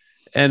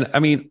 And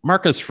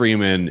Marcus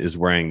Freeman is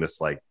wearing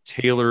this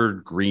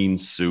tailored green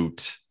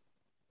suit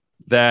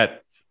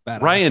that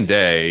Ryan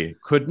Day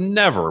could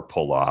never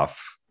pull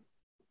off.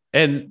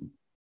 And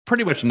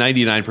pretty much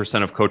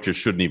 99% of coaches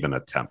shouldn't even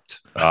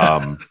attempt.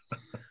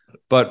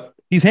 But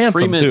he's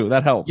handsome Freeman, too.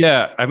 That helps.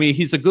 Yeah.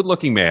 He's a good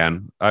looking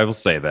man. I will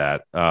say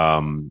that.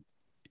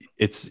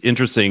 It's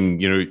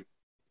interesting,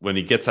 when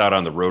he gets out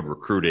on the road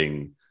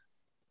recruiting,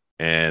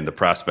 and the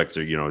prospects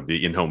are,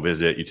 the in-home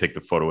visit, you take the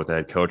photo with the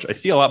head coach. I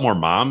see a lot more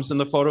moms in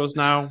the photos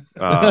now.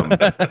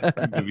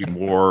 To be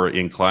more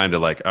inclined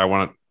to I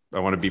want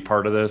to be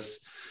part of this.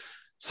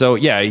 So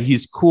yeah,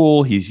 he's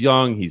cool. He's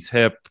young. He's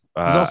hip.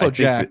 He's also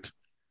jacked.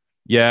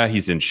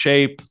 He's in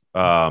shape.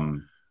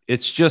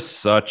 It's just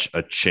such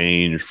a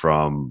change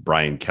from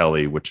Brian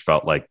Kelly, which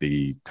felt like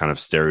the kind of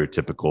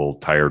stereotypical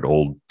tired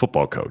old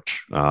football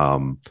coach.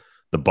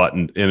 The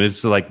button, and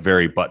it's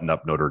very buttoned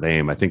up Notre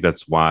Dame. I think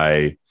that's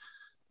why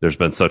there's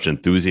been such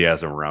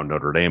enthusiasm around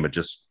Notre Dame. It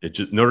just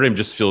Notre Dame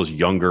just feels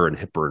younger and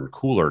hipper and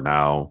cooler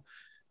now.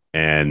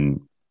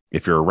 And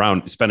if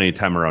you're spend any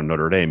time around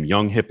Notre Dame,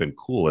 young, hip, and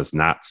cool is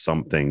not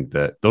something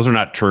those are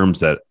not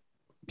terms that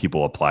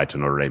people apply to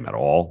Notre Dame at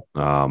all.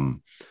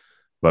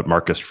 But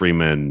Marcus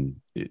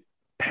Freeman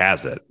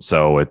has it.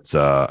 So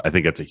I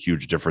think it's a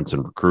huge difference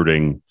in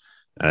recruiting.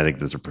 And I think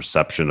there's a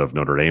perception of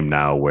Notre Dame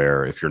now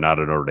where if you're not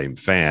a Notre Dame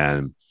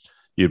fan,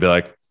 you'd be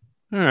like,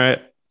 all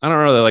right, I don't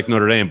really like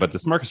Notre Dame, but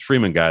this Marcus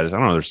Freeman guy, I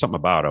don't know, there's something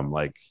about him.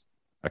 Like,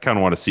 I kind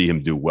of want to see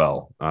him do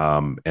well.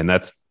 And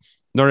that's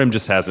Notre Dame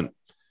just hasn't.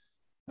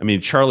 I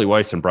mean, Charlie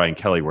Weiss and Brian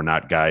Kelly were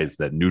not guys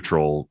that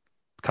neutral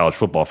college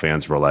football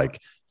fans were like,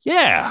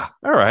 yeah,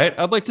 all right,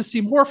 I'd like to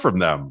see more from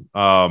them.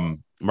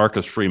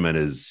 Marcus Freeman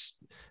is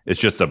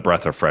just a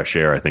breath of fresh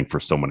air, I think, for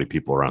so many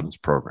people around this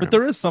program. But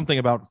there is something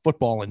about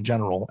football in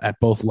general at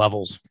both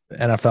levels,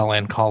 NFL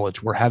and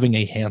college, where having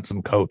a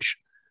handsome coach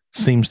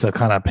seems to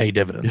kind of pay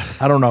dividends.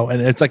 I don't know.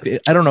 And it's like,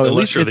 I don't know.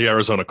 Unless you're the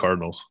Arizona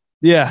Cardinals.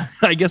 Yeah,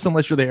 I guess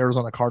unless you're the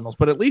Arizona Cardinals,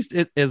 but at least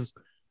it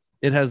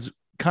has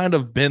kind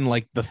of been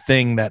like the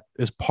thing that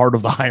is part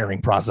of the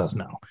hiring process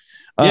now.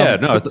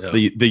 It's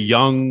the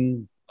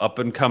young up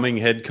and coming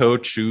head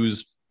coach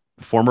who's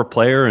former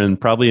player and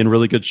probably in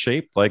really good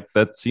shape. Like,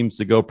 that seems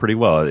to go pretty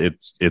well.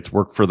 It's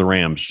worked for the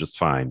Rams just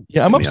fine.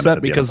 Yeah, I'm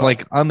upset because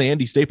like on the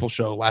Andy Staples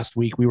show last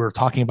week, we were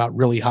talking about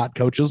really hot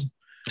coaches.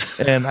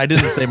 And I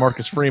didn't say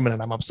Marcus Freeman,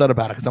 and I'm upset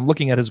about it because I'm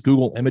looking at his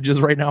Google images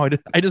right now.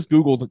 I just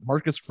Googled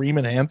Marcus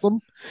Freeman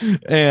handsome,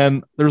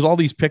 and there's all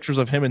these pictures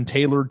of him in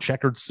tailored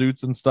checkered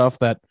suits and stuff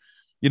that,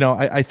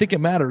 I think it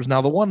matters.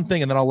 Now, the one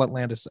thing, and then I'll let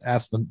Landis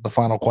ask the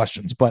final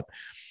questions, but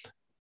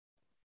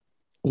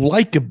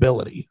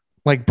likability,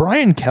 like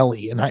Brian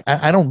Kelly, and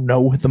I don't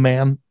know the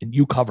man, and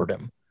you covered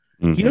him.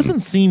 Mm-hmm. He doesn't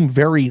seem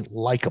very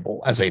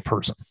likable as a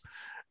person.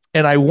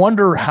 And I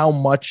wonder how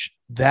much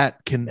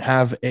that can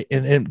have,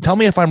 and tell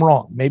me if I'm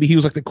wrong. Maybe he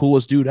was like the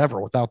coolest dude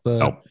ever without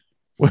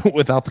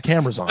the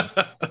cameras on.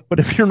 But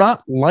if you're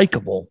not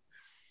likable,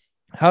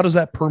 how does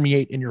that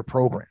permeate in your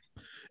program?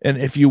 And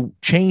if you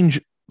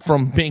change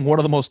from being one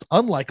of the most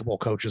unlikable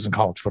coaches in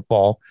college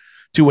football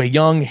to a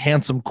young,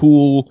 handsome,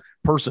 cool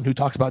person who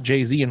talks about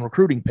Jay-Z and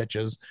recruiting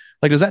pitches,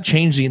 like, does that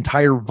change the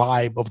entire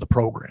vibe of the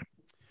program?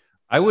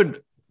 I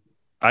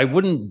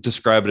wouldn't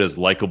describe it as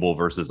likable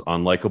versus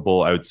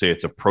unlikable. I would say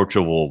it's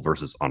approachable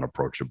versus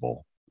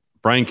unapproachable.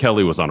 Brian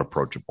Kelly was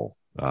unapproachable.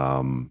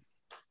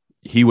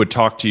 He would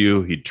talk to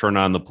you. He'd turn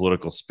on the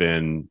political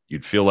spin.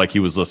 You'd feel like he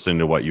was listening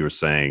to what you were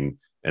saying,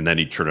 and then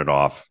he'd turn it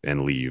off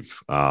and leave.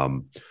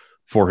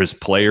 For his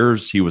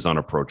players, he was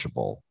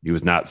unapproachable. He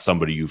was not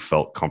somebody you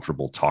felt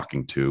comfortable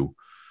talking to.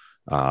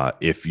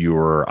 If you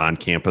were on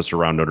campus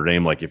around Notre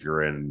Dame, like if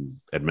you're in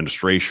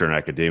administration or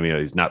academia,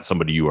 he's not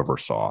somebody you ever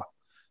saw.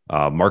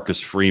 Marcus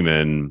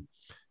Freeman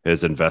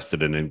has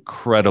invested an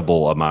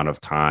incredible amount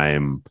of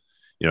time.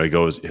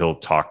 He'll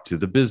talk to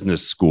the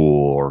business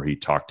school, or he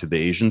talked to the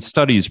Asian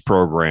studies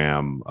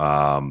program,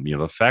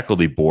 the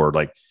faculty board.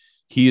 Like,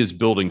 he is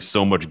building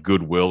so much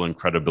goodwill and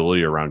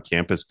credibility around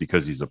campus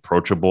because he's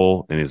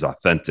approachable and he's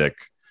authentic.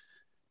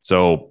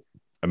 So,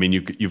 I mean,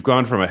 you've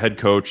gone from a head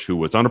coach who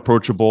was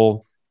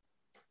unapproachable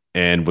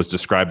and was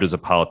described as a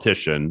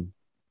politician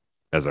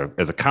as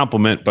a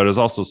compliment, but is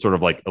also sort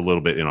of like a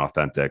little bit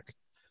inauthentic,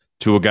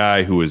 to a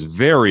guy who is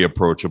very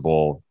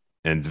approachable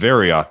and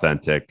very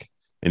authentic,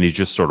 and he's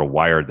just sort of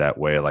wired that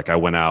way. Like, I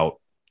went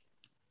out,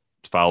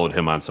 followed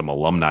him on some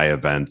alumni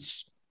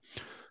events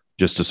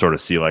just to sort of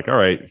see, like, all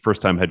right,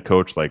 first time head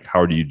coach, like,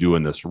 how do you do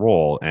in this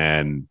role?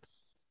 And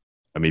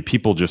I mean,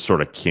 people just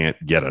sort of can't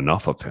get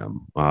enough of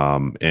him.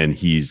 And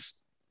he's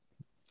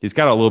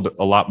got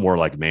a lot more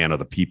like man of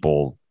the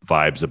people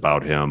vibes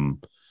about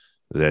him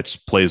that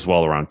plays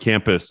well around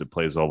campus. It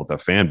plays well with the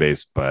fan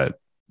base, but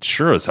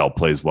sure as hell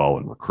plays well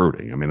in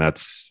recruiting. I mean,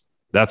 that's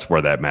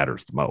where that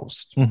matters the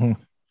most. Mm-hmm.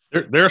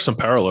 There are some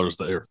parallels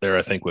there,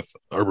 I think, with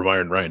Urban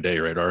Meyer and Ryan Day,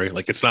 right, Ari?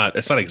 Like, it's not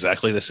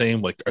exactly the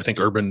same. Like, I think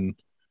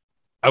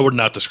I would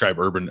not describe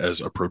Urban as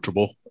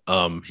approachable.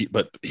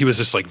 But he was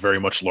just like very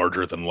much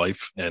larger than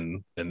life,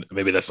 and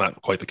maybe that's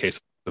not quite the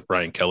case with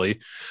Brian Kelly.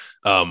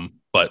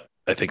 But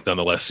I think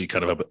nonetheless he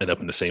kind of end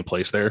up in the same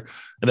place there.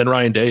 And then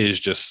Ryan Day is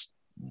just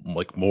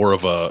like more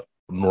of a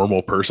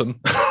normal person.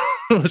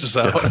 Just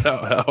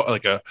how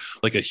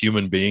like a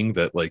human being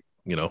that, like,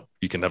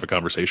 you can have a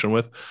conversation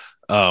with.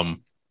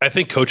 I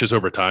think coaches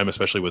over time,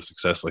 especially with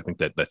success, I think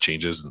that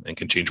changes and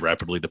can change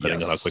rapidly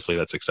depending on how quickly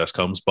that success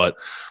comes. But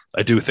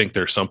I do think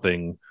there's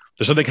something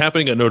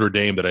happening at Notre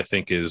Dame that I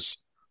think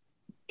is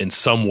in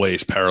some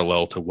ways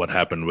parallel to what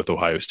happened with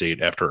Ohio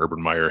State after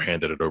Urban Meyer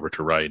handed it over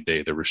to Ryan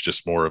Day. There was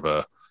just more of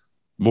a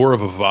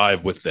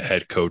vibe with the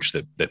head coach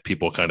that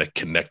people kind of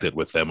connected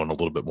with them on a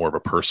little bit more of a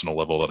personal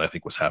level than I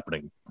think was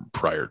happening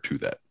prior to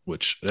that,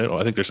 which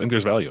I think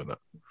there's value in that.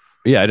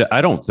 Yeah, I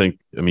don't think,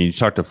 I mean, you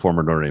talk to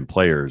former Notre Dame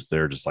players,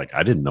 they're just like,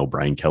 I didn't know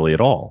Brian Kelly at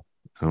all.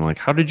 And I'm like,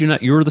 how did you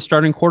not? You were the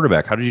starting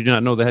quarterback. How did you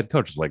not know the head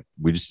coach? It's like,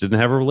 we just didn't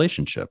have a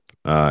relationship.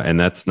 And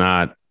that's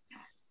not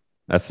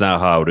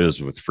how it is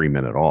with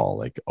Freeman at all.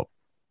 Like,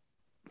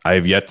 I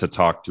have yet to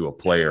talk to a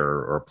player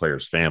or a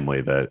player's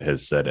family that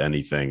has said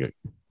anything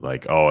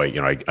like, oh,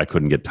 I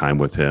couldn't get time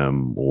with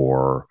him,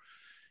 or,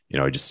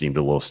 I just seemed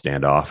a little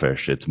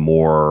standoffish. It's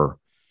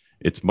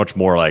much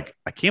more like,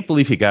 I can't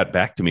believe he got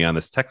back to me on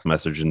this text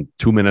message in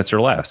 2 minutes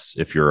or less.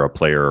 If you're a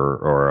player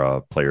or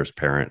a player's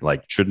parent,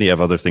 like, shouldn't he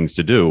have other things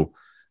to do?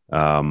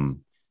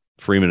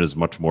 Freeman is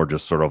much more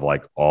just sort of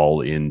like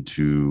all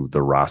into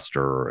the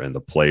roster and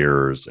the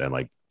players, and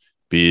like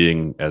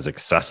being as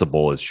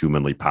accessible as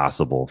humanly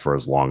possible for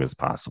as long as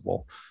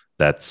possible.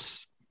 I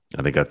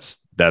think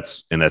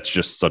that's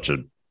just such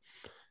a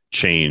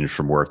change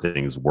from where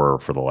things were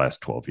for the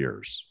last 12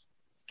 years.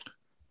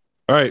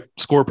 All right,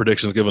 score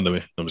predictions given to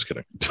me. I'm just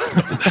kidding. I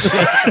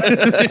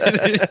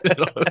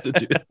don't have to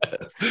do that.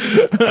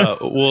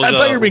 I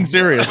thought you were being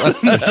serious.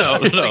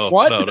 No.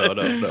 What?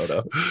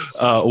 No.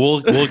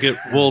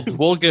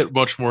 We'll get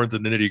much more into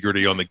nitty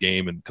gritty on the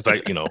game, and because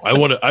I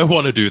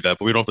want to do that,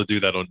 but we don't have to do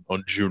that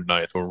on June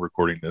 9th when we're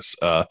recording this.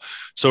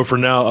 So for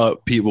now,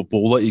 Pete,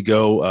 we'll let you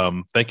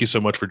go. Thank you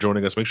so much for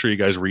joining us. Make sure you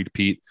guys read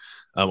Pete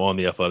on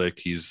The Athletic.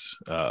 He's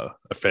a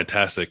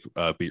fantastic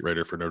beat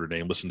writer for Notre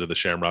Dame. Listen to the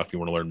Shamrock if you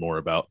want to learn more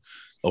about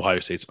Ohio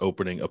State's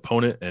opening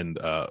opponent, and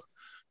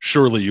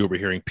surely you'll be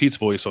hearing Pete's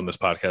voice on this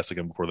podcast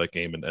again before that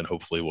game, and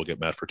hopefully we'll get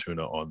Matt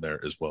Fortuna on there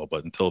as well.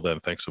 But until then,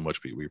 thanks so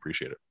much, Pete. We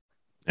appreciate it.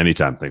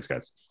 Anytime. Thanks,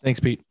 guys. Thanks,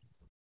 Pete.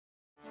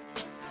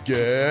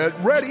 Get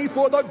ready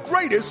for the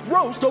greatest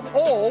roast of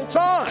all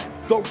time,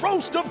 the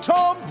Roast of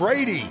Tom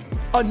Brady,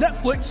 a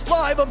Netflix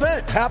live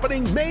event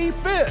happening May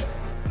 5th.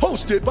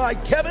 Hosted by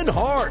Kevin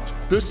Hart,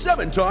 the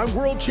 7-time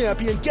world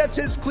champion gets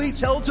his cleats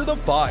held to the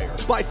fire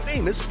by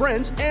famous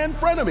friends and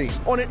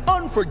frenemies on an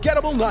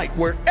unforgettable night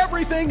where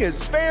everything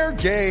is fair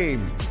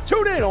game.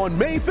 Tune in on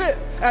May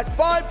 5th at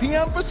 5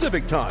 p.m.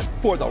 Pacific time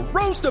for the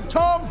Roast of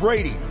Tom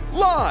Brady,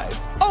 live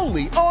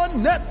only on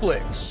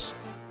Netflix.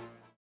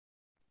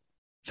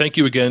 Thank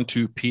you again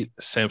to Pete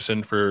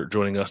Sampson for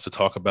joining us to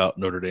talk about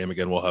Notre Dame.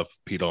 Again, we'll have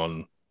Pete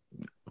on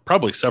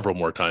probably several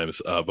more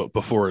times, but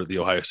before the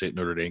Ohio State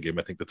Notre Dame game,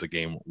 I think that's a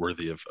game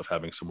worthy of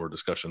having some more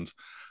discussions.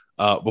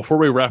 Before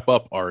we wrap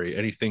up, Ari,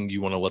 anything you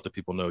want to let the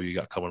people know you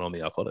got coming on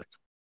The Athletic?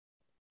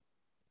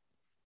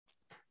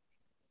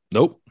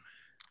 Nope.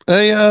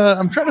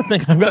 I'm trying to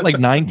think. I've got like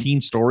 19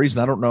 stories,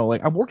 and I don't know.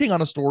 Like, I'm working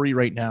on a story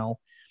right now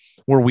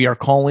where we are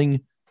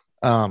calling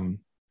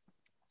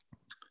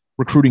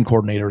recruiting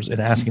coordinators and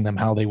asking them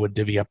how they would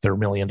divvy up their $1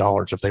 million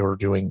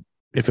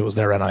if it was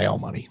their NIL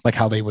money, like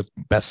how they would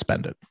best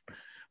spend it,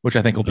 which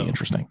I think will be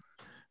interesting.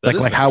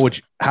 How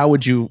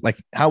would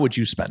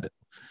you spend it?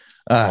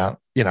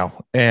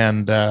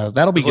 And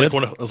that'll be good.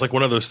 It's like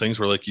one of those things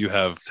where like you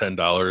have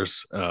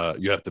 $10,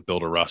 you have to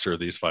build a roster of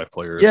these 5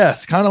 players.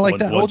 Yes, kind of like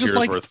that. One just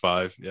like worth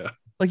 5. Yeah.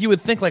 Like you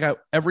would think like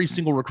every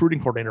single recruiting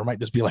coordinator might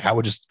just be like, I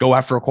would just go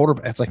after a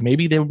quarterback. It's like,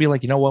 maybe they would be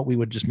like, you know what? We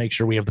would just make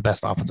sure we have the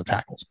best offensive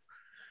tackles,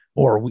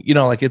 or,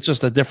 like it's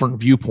just a different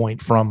viewpoint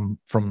from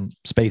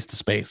space to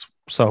space.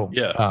 So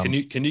yeah. Can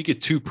you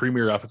get 2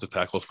 premier offensive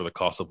tackles for the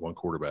cost of 1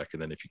 quarterback?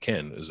 And then if you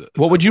can,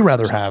 what would you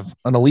rather have,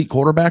 an elite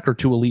quarterback or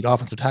 2 elite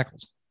offensive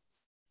tackles?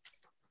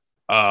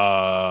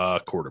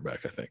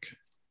 Quarterback, I think.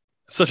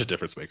 Such a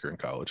difference maker in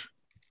college.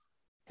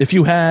 If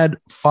you had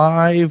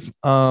 5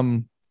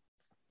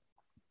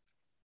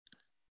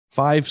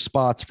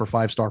 spots for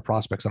 5-star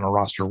prospects on a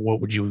roster,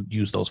 what would you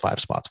use those 5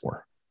 spots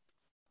for?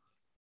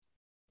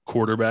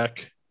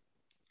 Quarterback,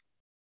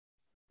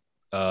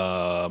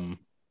 2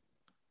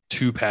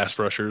 pass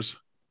rushers,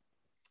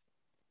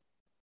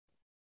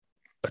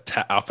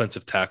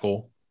 offensive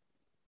tackle,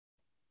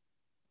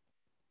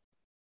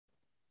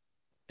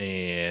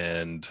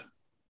 and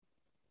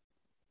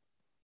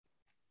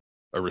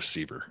a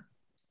receiver.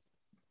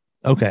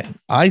 Okay.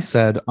 I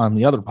said on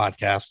the other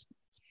podcast,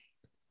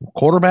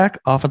 quarterback,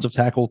 offensive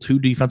tackle, 2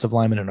 defensive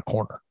linemen, and a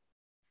corner.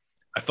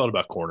 I thought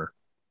about corner,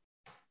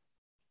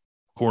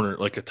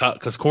 like a top,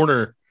 because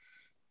corner's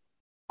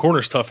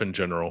tough in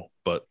general,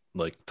 but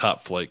like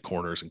top flight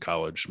corners in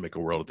college make a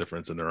world of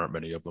difference, and there aren't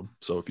many of them.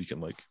 So if you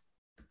can, like,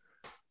 I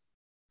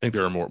think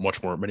there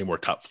are many more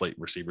top flight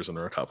receivers than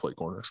there are top flight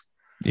corners.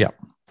 Yeah.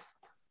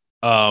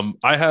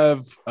 I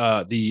have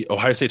the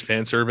Ohio State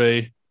fan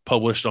survey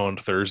published on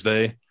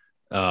Thursday.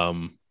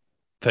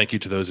 Thank you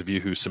to those of you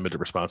who submitted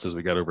responses.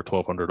 We got over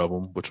 1,200 of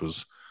them, which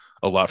was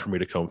a lot for me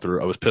to comb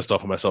through. I was pissed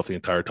off at myself the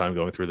entire time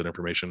going through that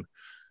information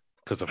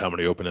because of how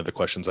many open-ended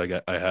questions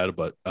I had.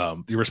 But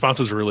the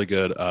responses were really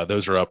good.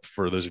 Those are up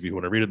for those of you who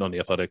want to read it on The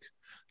Athletic.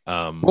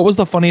 What was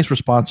the funniest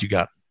response you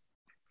got?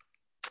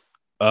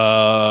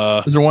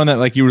 Is there one that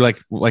like you were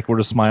like we're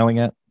just smiling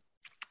at?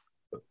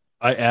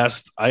 I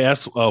asked,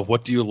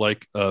 what do you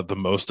like the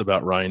most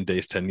about Ryan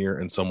Day's tenure?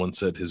 And someone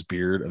said his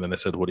beard. And then I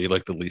said, what do you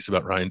like the least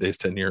about Ryan Day's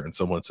tenure? And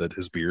someone said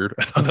his beard.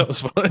 I thought that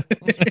was funny.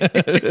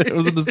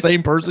 Was it the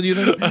same person, you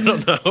think? I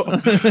don't know.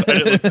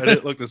 I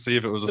didn't look to see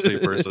if it was the same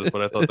person,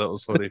 but I thought that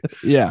was funny.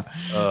 Yeah.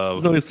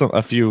 There's always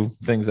a few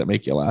things that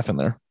make you laugh in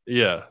there.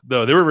 Yeah.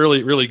 No, they were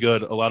really, really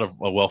good. A lot of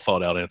well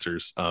thought out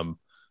answers.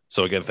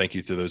 So again, thank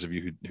you to those of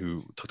you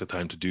who took the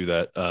time to do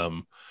that.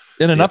 And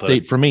an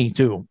update for me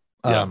too.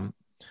 Yeah.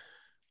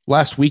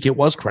 last week it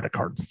was credit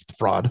card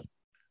fraud.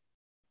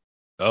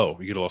 Oh,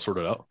 you get it all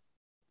sorted out?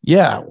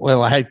 Yeah.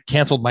 Well, I had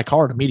canceled my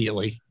card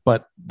immediately,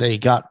 but they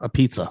got a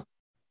pizza.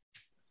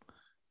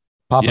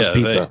 Papa's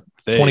Pizza,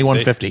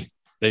 $21.50.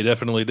 They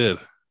definitely did.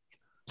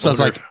 So it's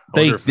like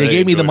they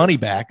gave me the money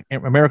back.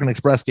 American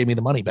Express gave me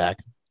the money back,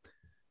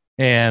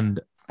 and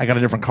I got a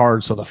different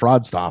card, so the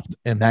fraud stopped.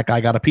 And that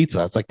guy got a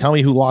pizza. It's like, tell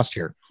me who lost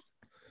here.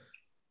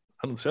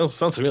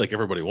 Sounds to me like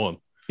everybody won.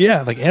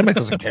 Yeah, like Amex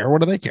doesn't care.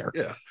 What do they care?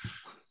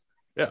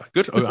 Yeah,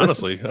 good. I mean,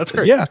 honestly, that's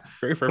great. Yeah,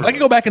 great for if I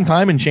could go back in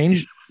time and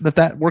change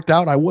that worked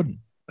out, I wouldn't.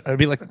 I'd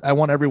be like, I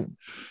want everyone.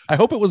 I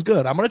hope it was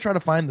good. I'm gonna try to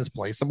find this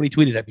place. Somebody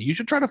tweeted at me, you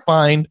should try to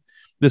find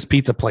this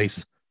pizza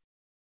place,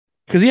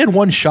 because he had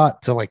one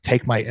shot to like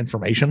take my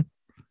information.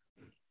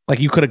 Like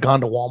you could have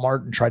gone to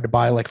Walmart and tried to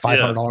buy like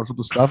 $500 worth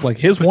of stuff. Like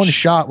his one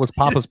shot was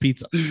Papa's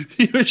Pizza.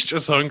 He was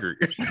just hungry.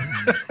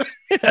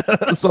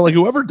 So like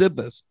whoever did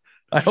this,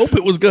 I hope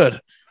it was good.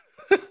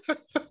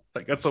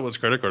 I got so much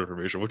credit card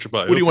information. What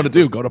do you want to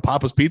do? Go to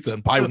Papa's Pizza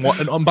and buy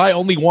one and buy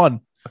only one.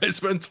 I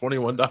spent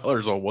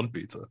 $21 on one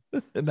pizza,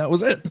 and that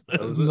was it.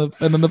 And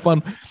then the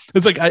fun.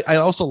 It's like I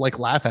also like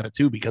laugh at it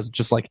too, because it's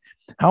just like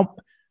how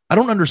I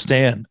don't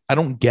understand. I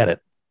don't get it.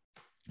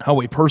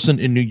 How a person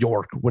in New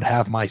York would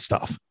have my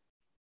stuff.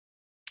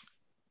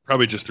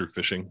 Probably just through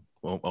phishing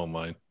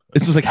online.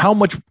 It's just like, how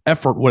much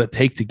effort would it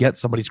take to get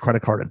somebody's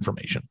credit card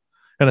information?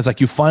 And it's like,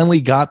 you finally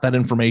got that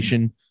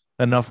information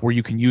enough where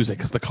you can use it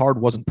because the card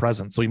wasn't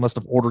present. So you must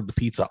have ordered the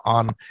pizza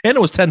and it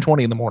was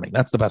 10:20 in the morning.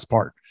 That's the best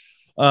part.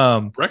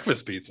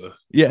 Breakfast pizza.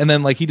 Yeah. And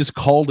then like, he just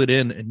called it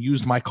in and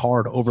used my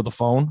card over the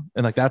phone.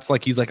 And like, that's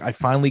like, he's like, I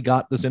finally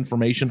got this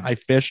information. I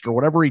fished or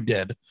whatever he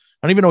did. I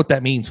don't even know what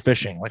that means.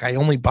 Fishing. Like I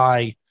only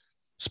buy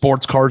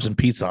sports cards and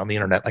pizza on the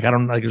internet. Like, I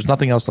don't like, there's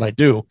nothing else that I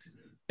do.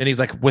 And he's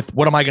like,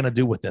 what am I going to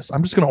do with this?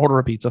 I'm just going to order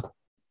a pizza.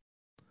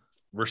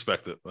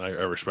 Respect it. I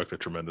respect it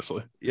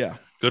tremendously. Yeah.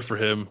 Good for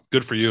him.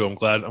 Good for you. I'm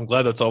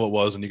glad that's all it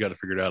was. And you got it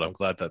figured out. I'm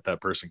glad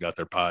that person got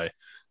their pie.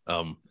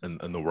 And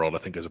the world, I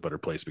think, is a better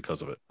place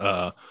because of it.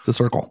 It's a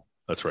circle.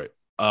 That's right.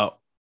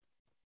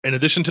 In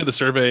addition to the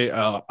survey,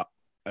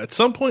 at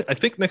some point, I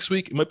think next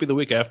week, it might be the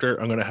week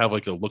after, I'm going to have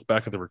like a look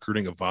back at the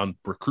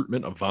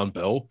recruitment of Von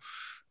Bell,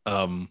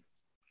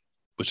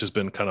 which has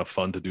been kind of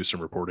fun to do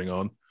some reporting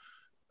on.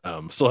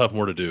 Still have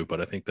more to do,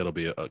 but I think that'll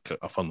be a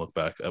fun look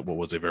back at what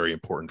was a very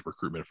important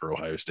recruitment for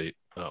Ohio State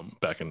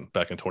back in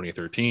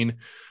 2013.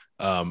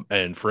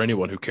 And for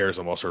anyone who cares,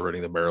 I'm also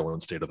writing the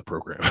Maryland State of the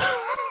Program.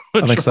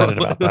 I'm excited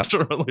about that.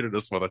 Run later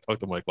this month. I talked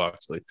to Mike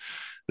Loxley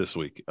this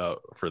week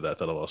for that.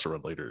 That'll also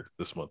run later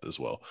this month as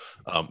well.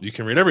 You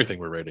can read everything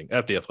we're writing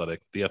at The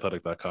Athletic.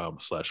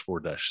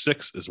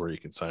 theathletic.com/4-6 is where you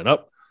can sign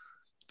up.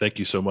 Thank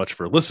you so much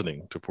for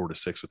listening to 4 to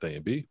 6 with A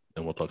and B,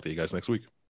 and we'll talk to you guys next week.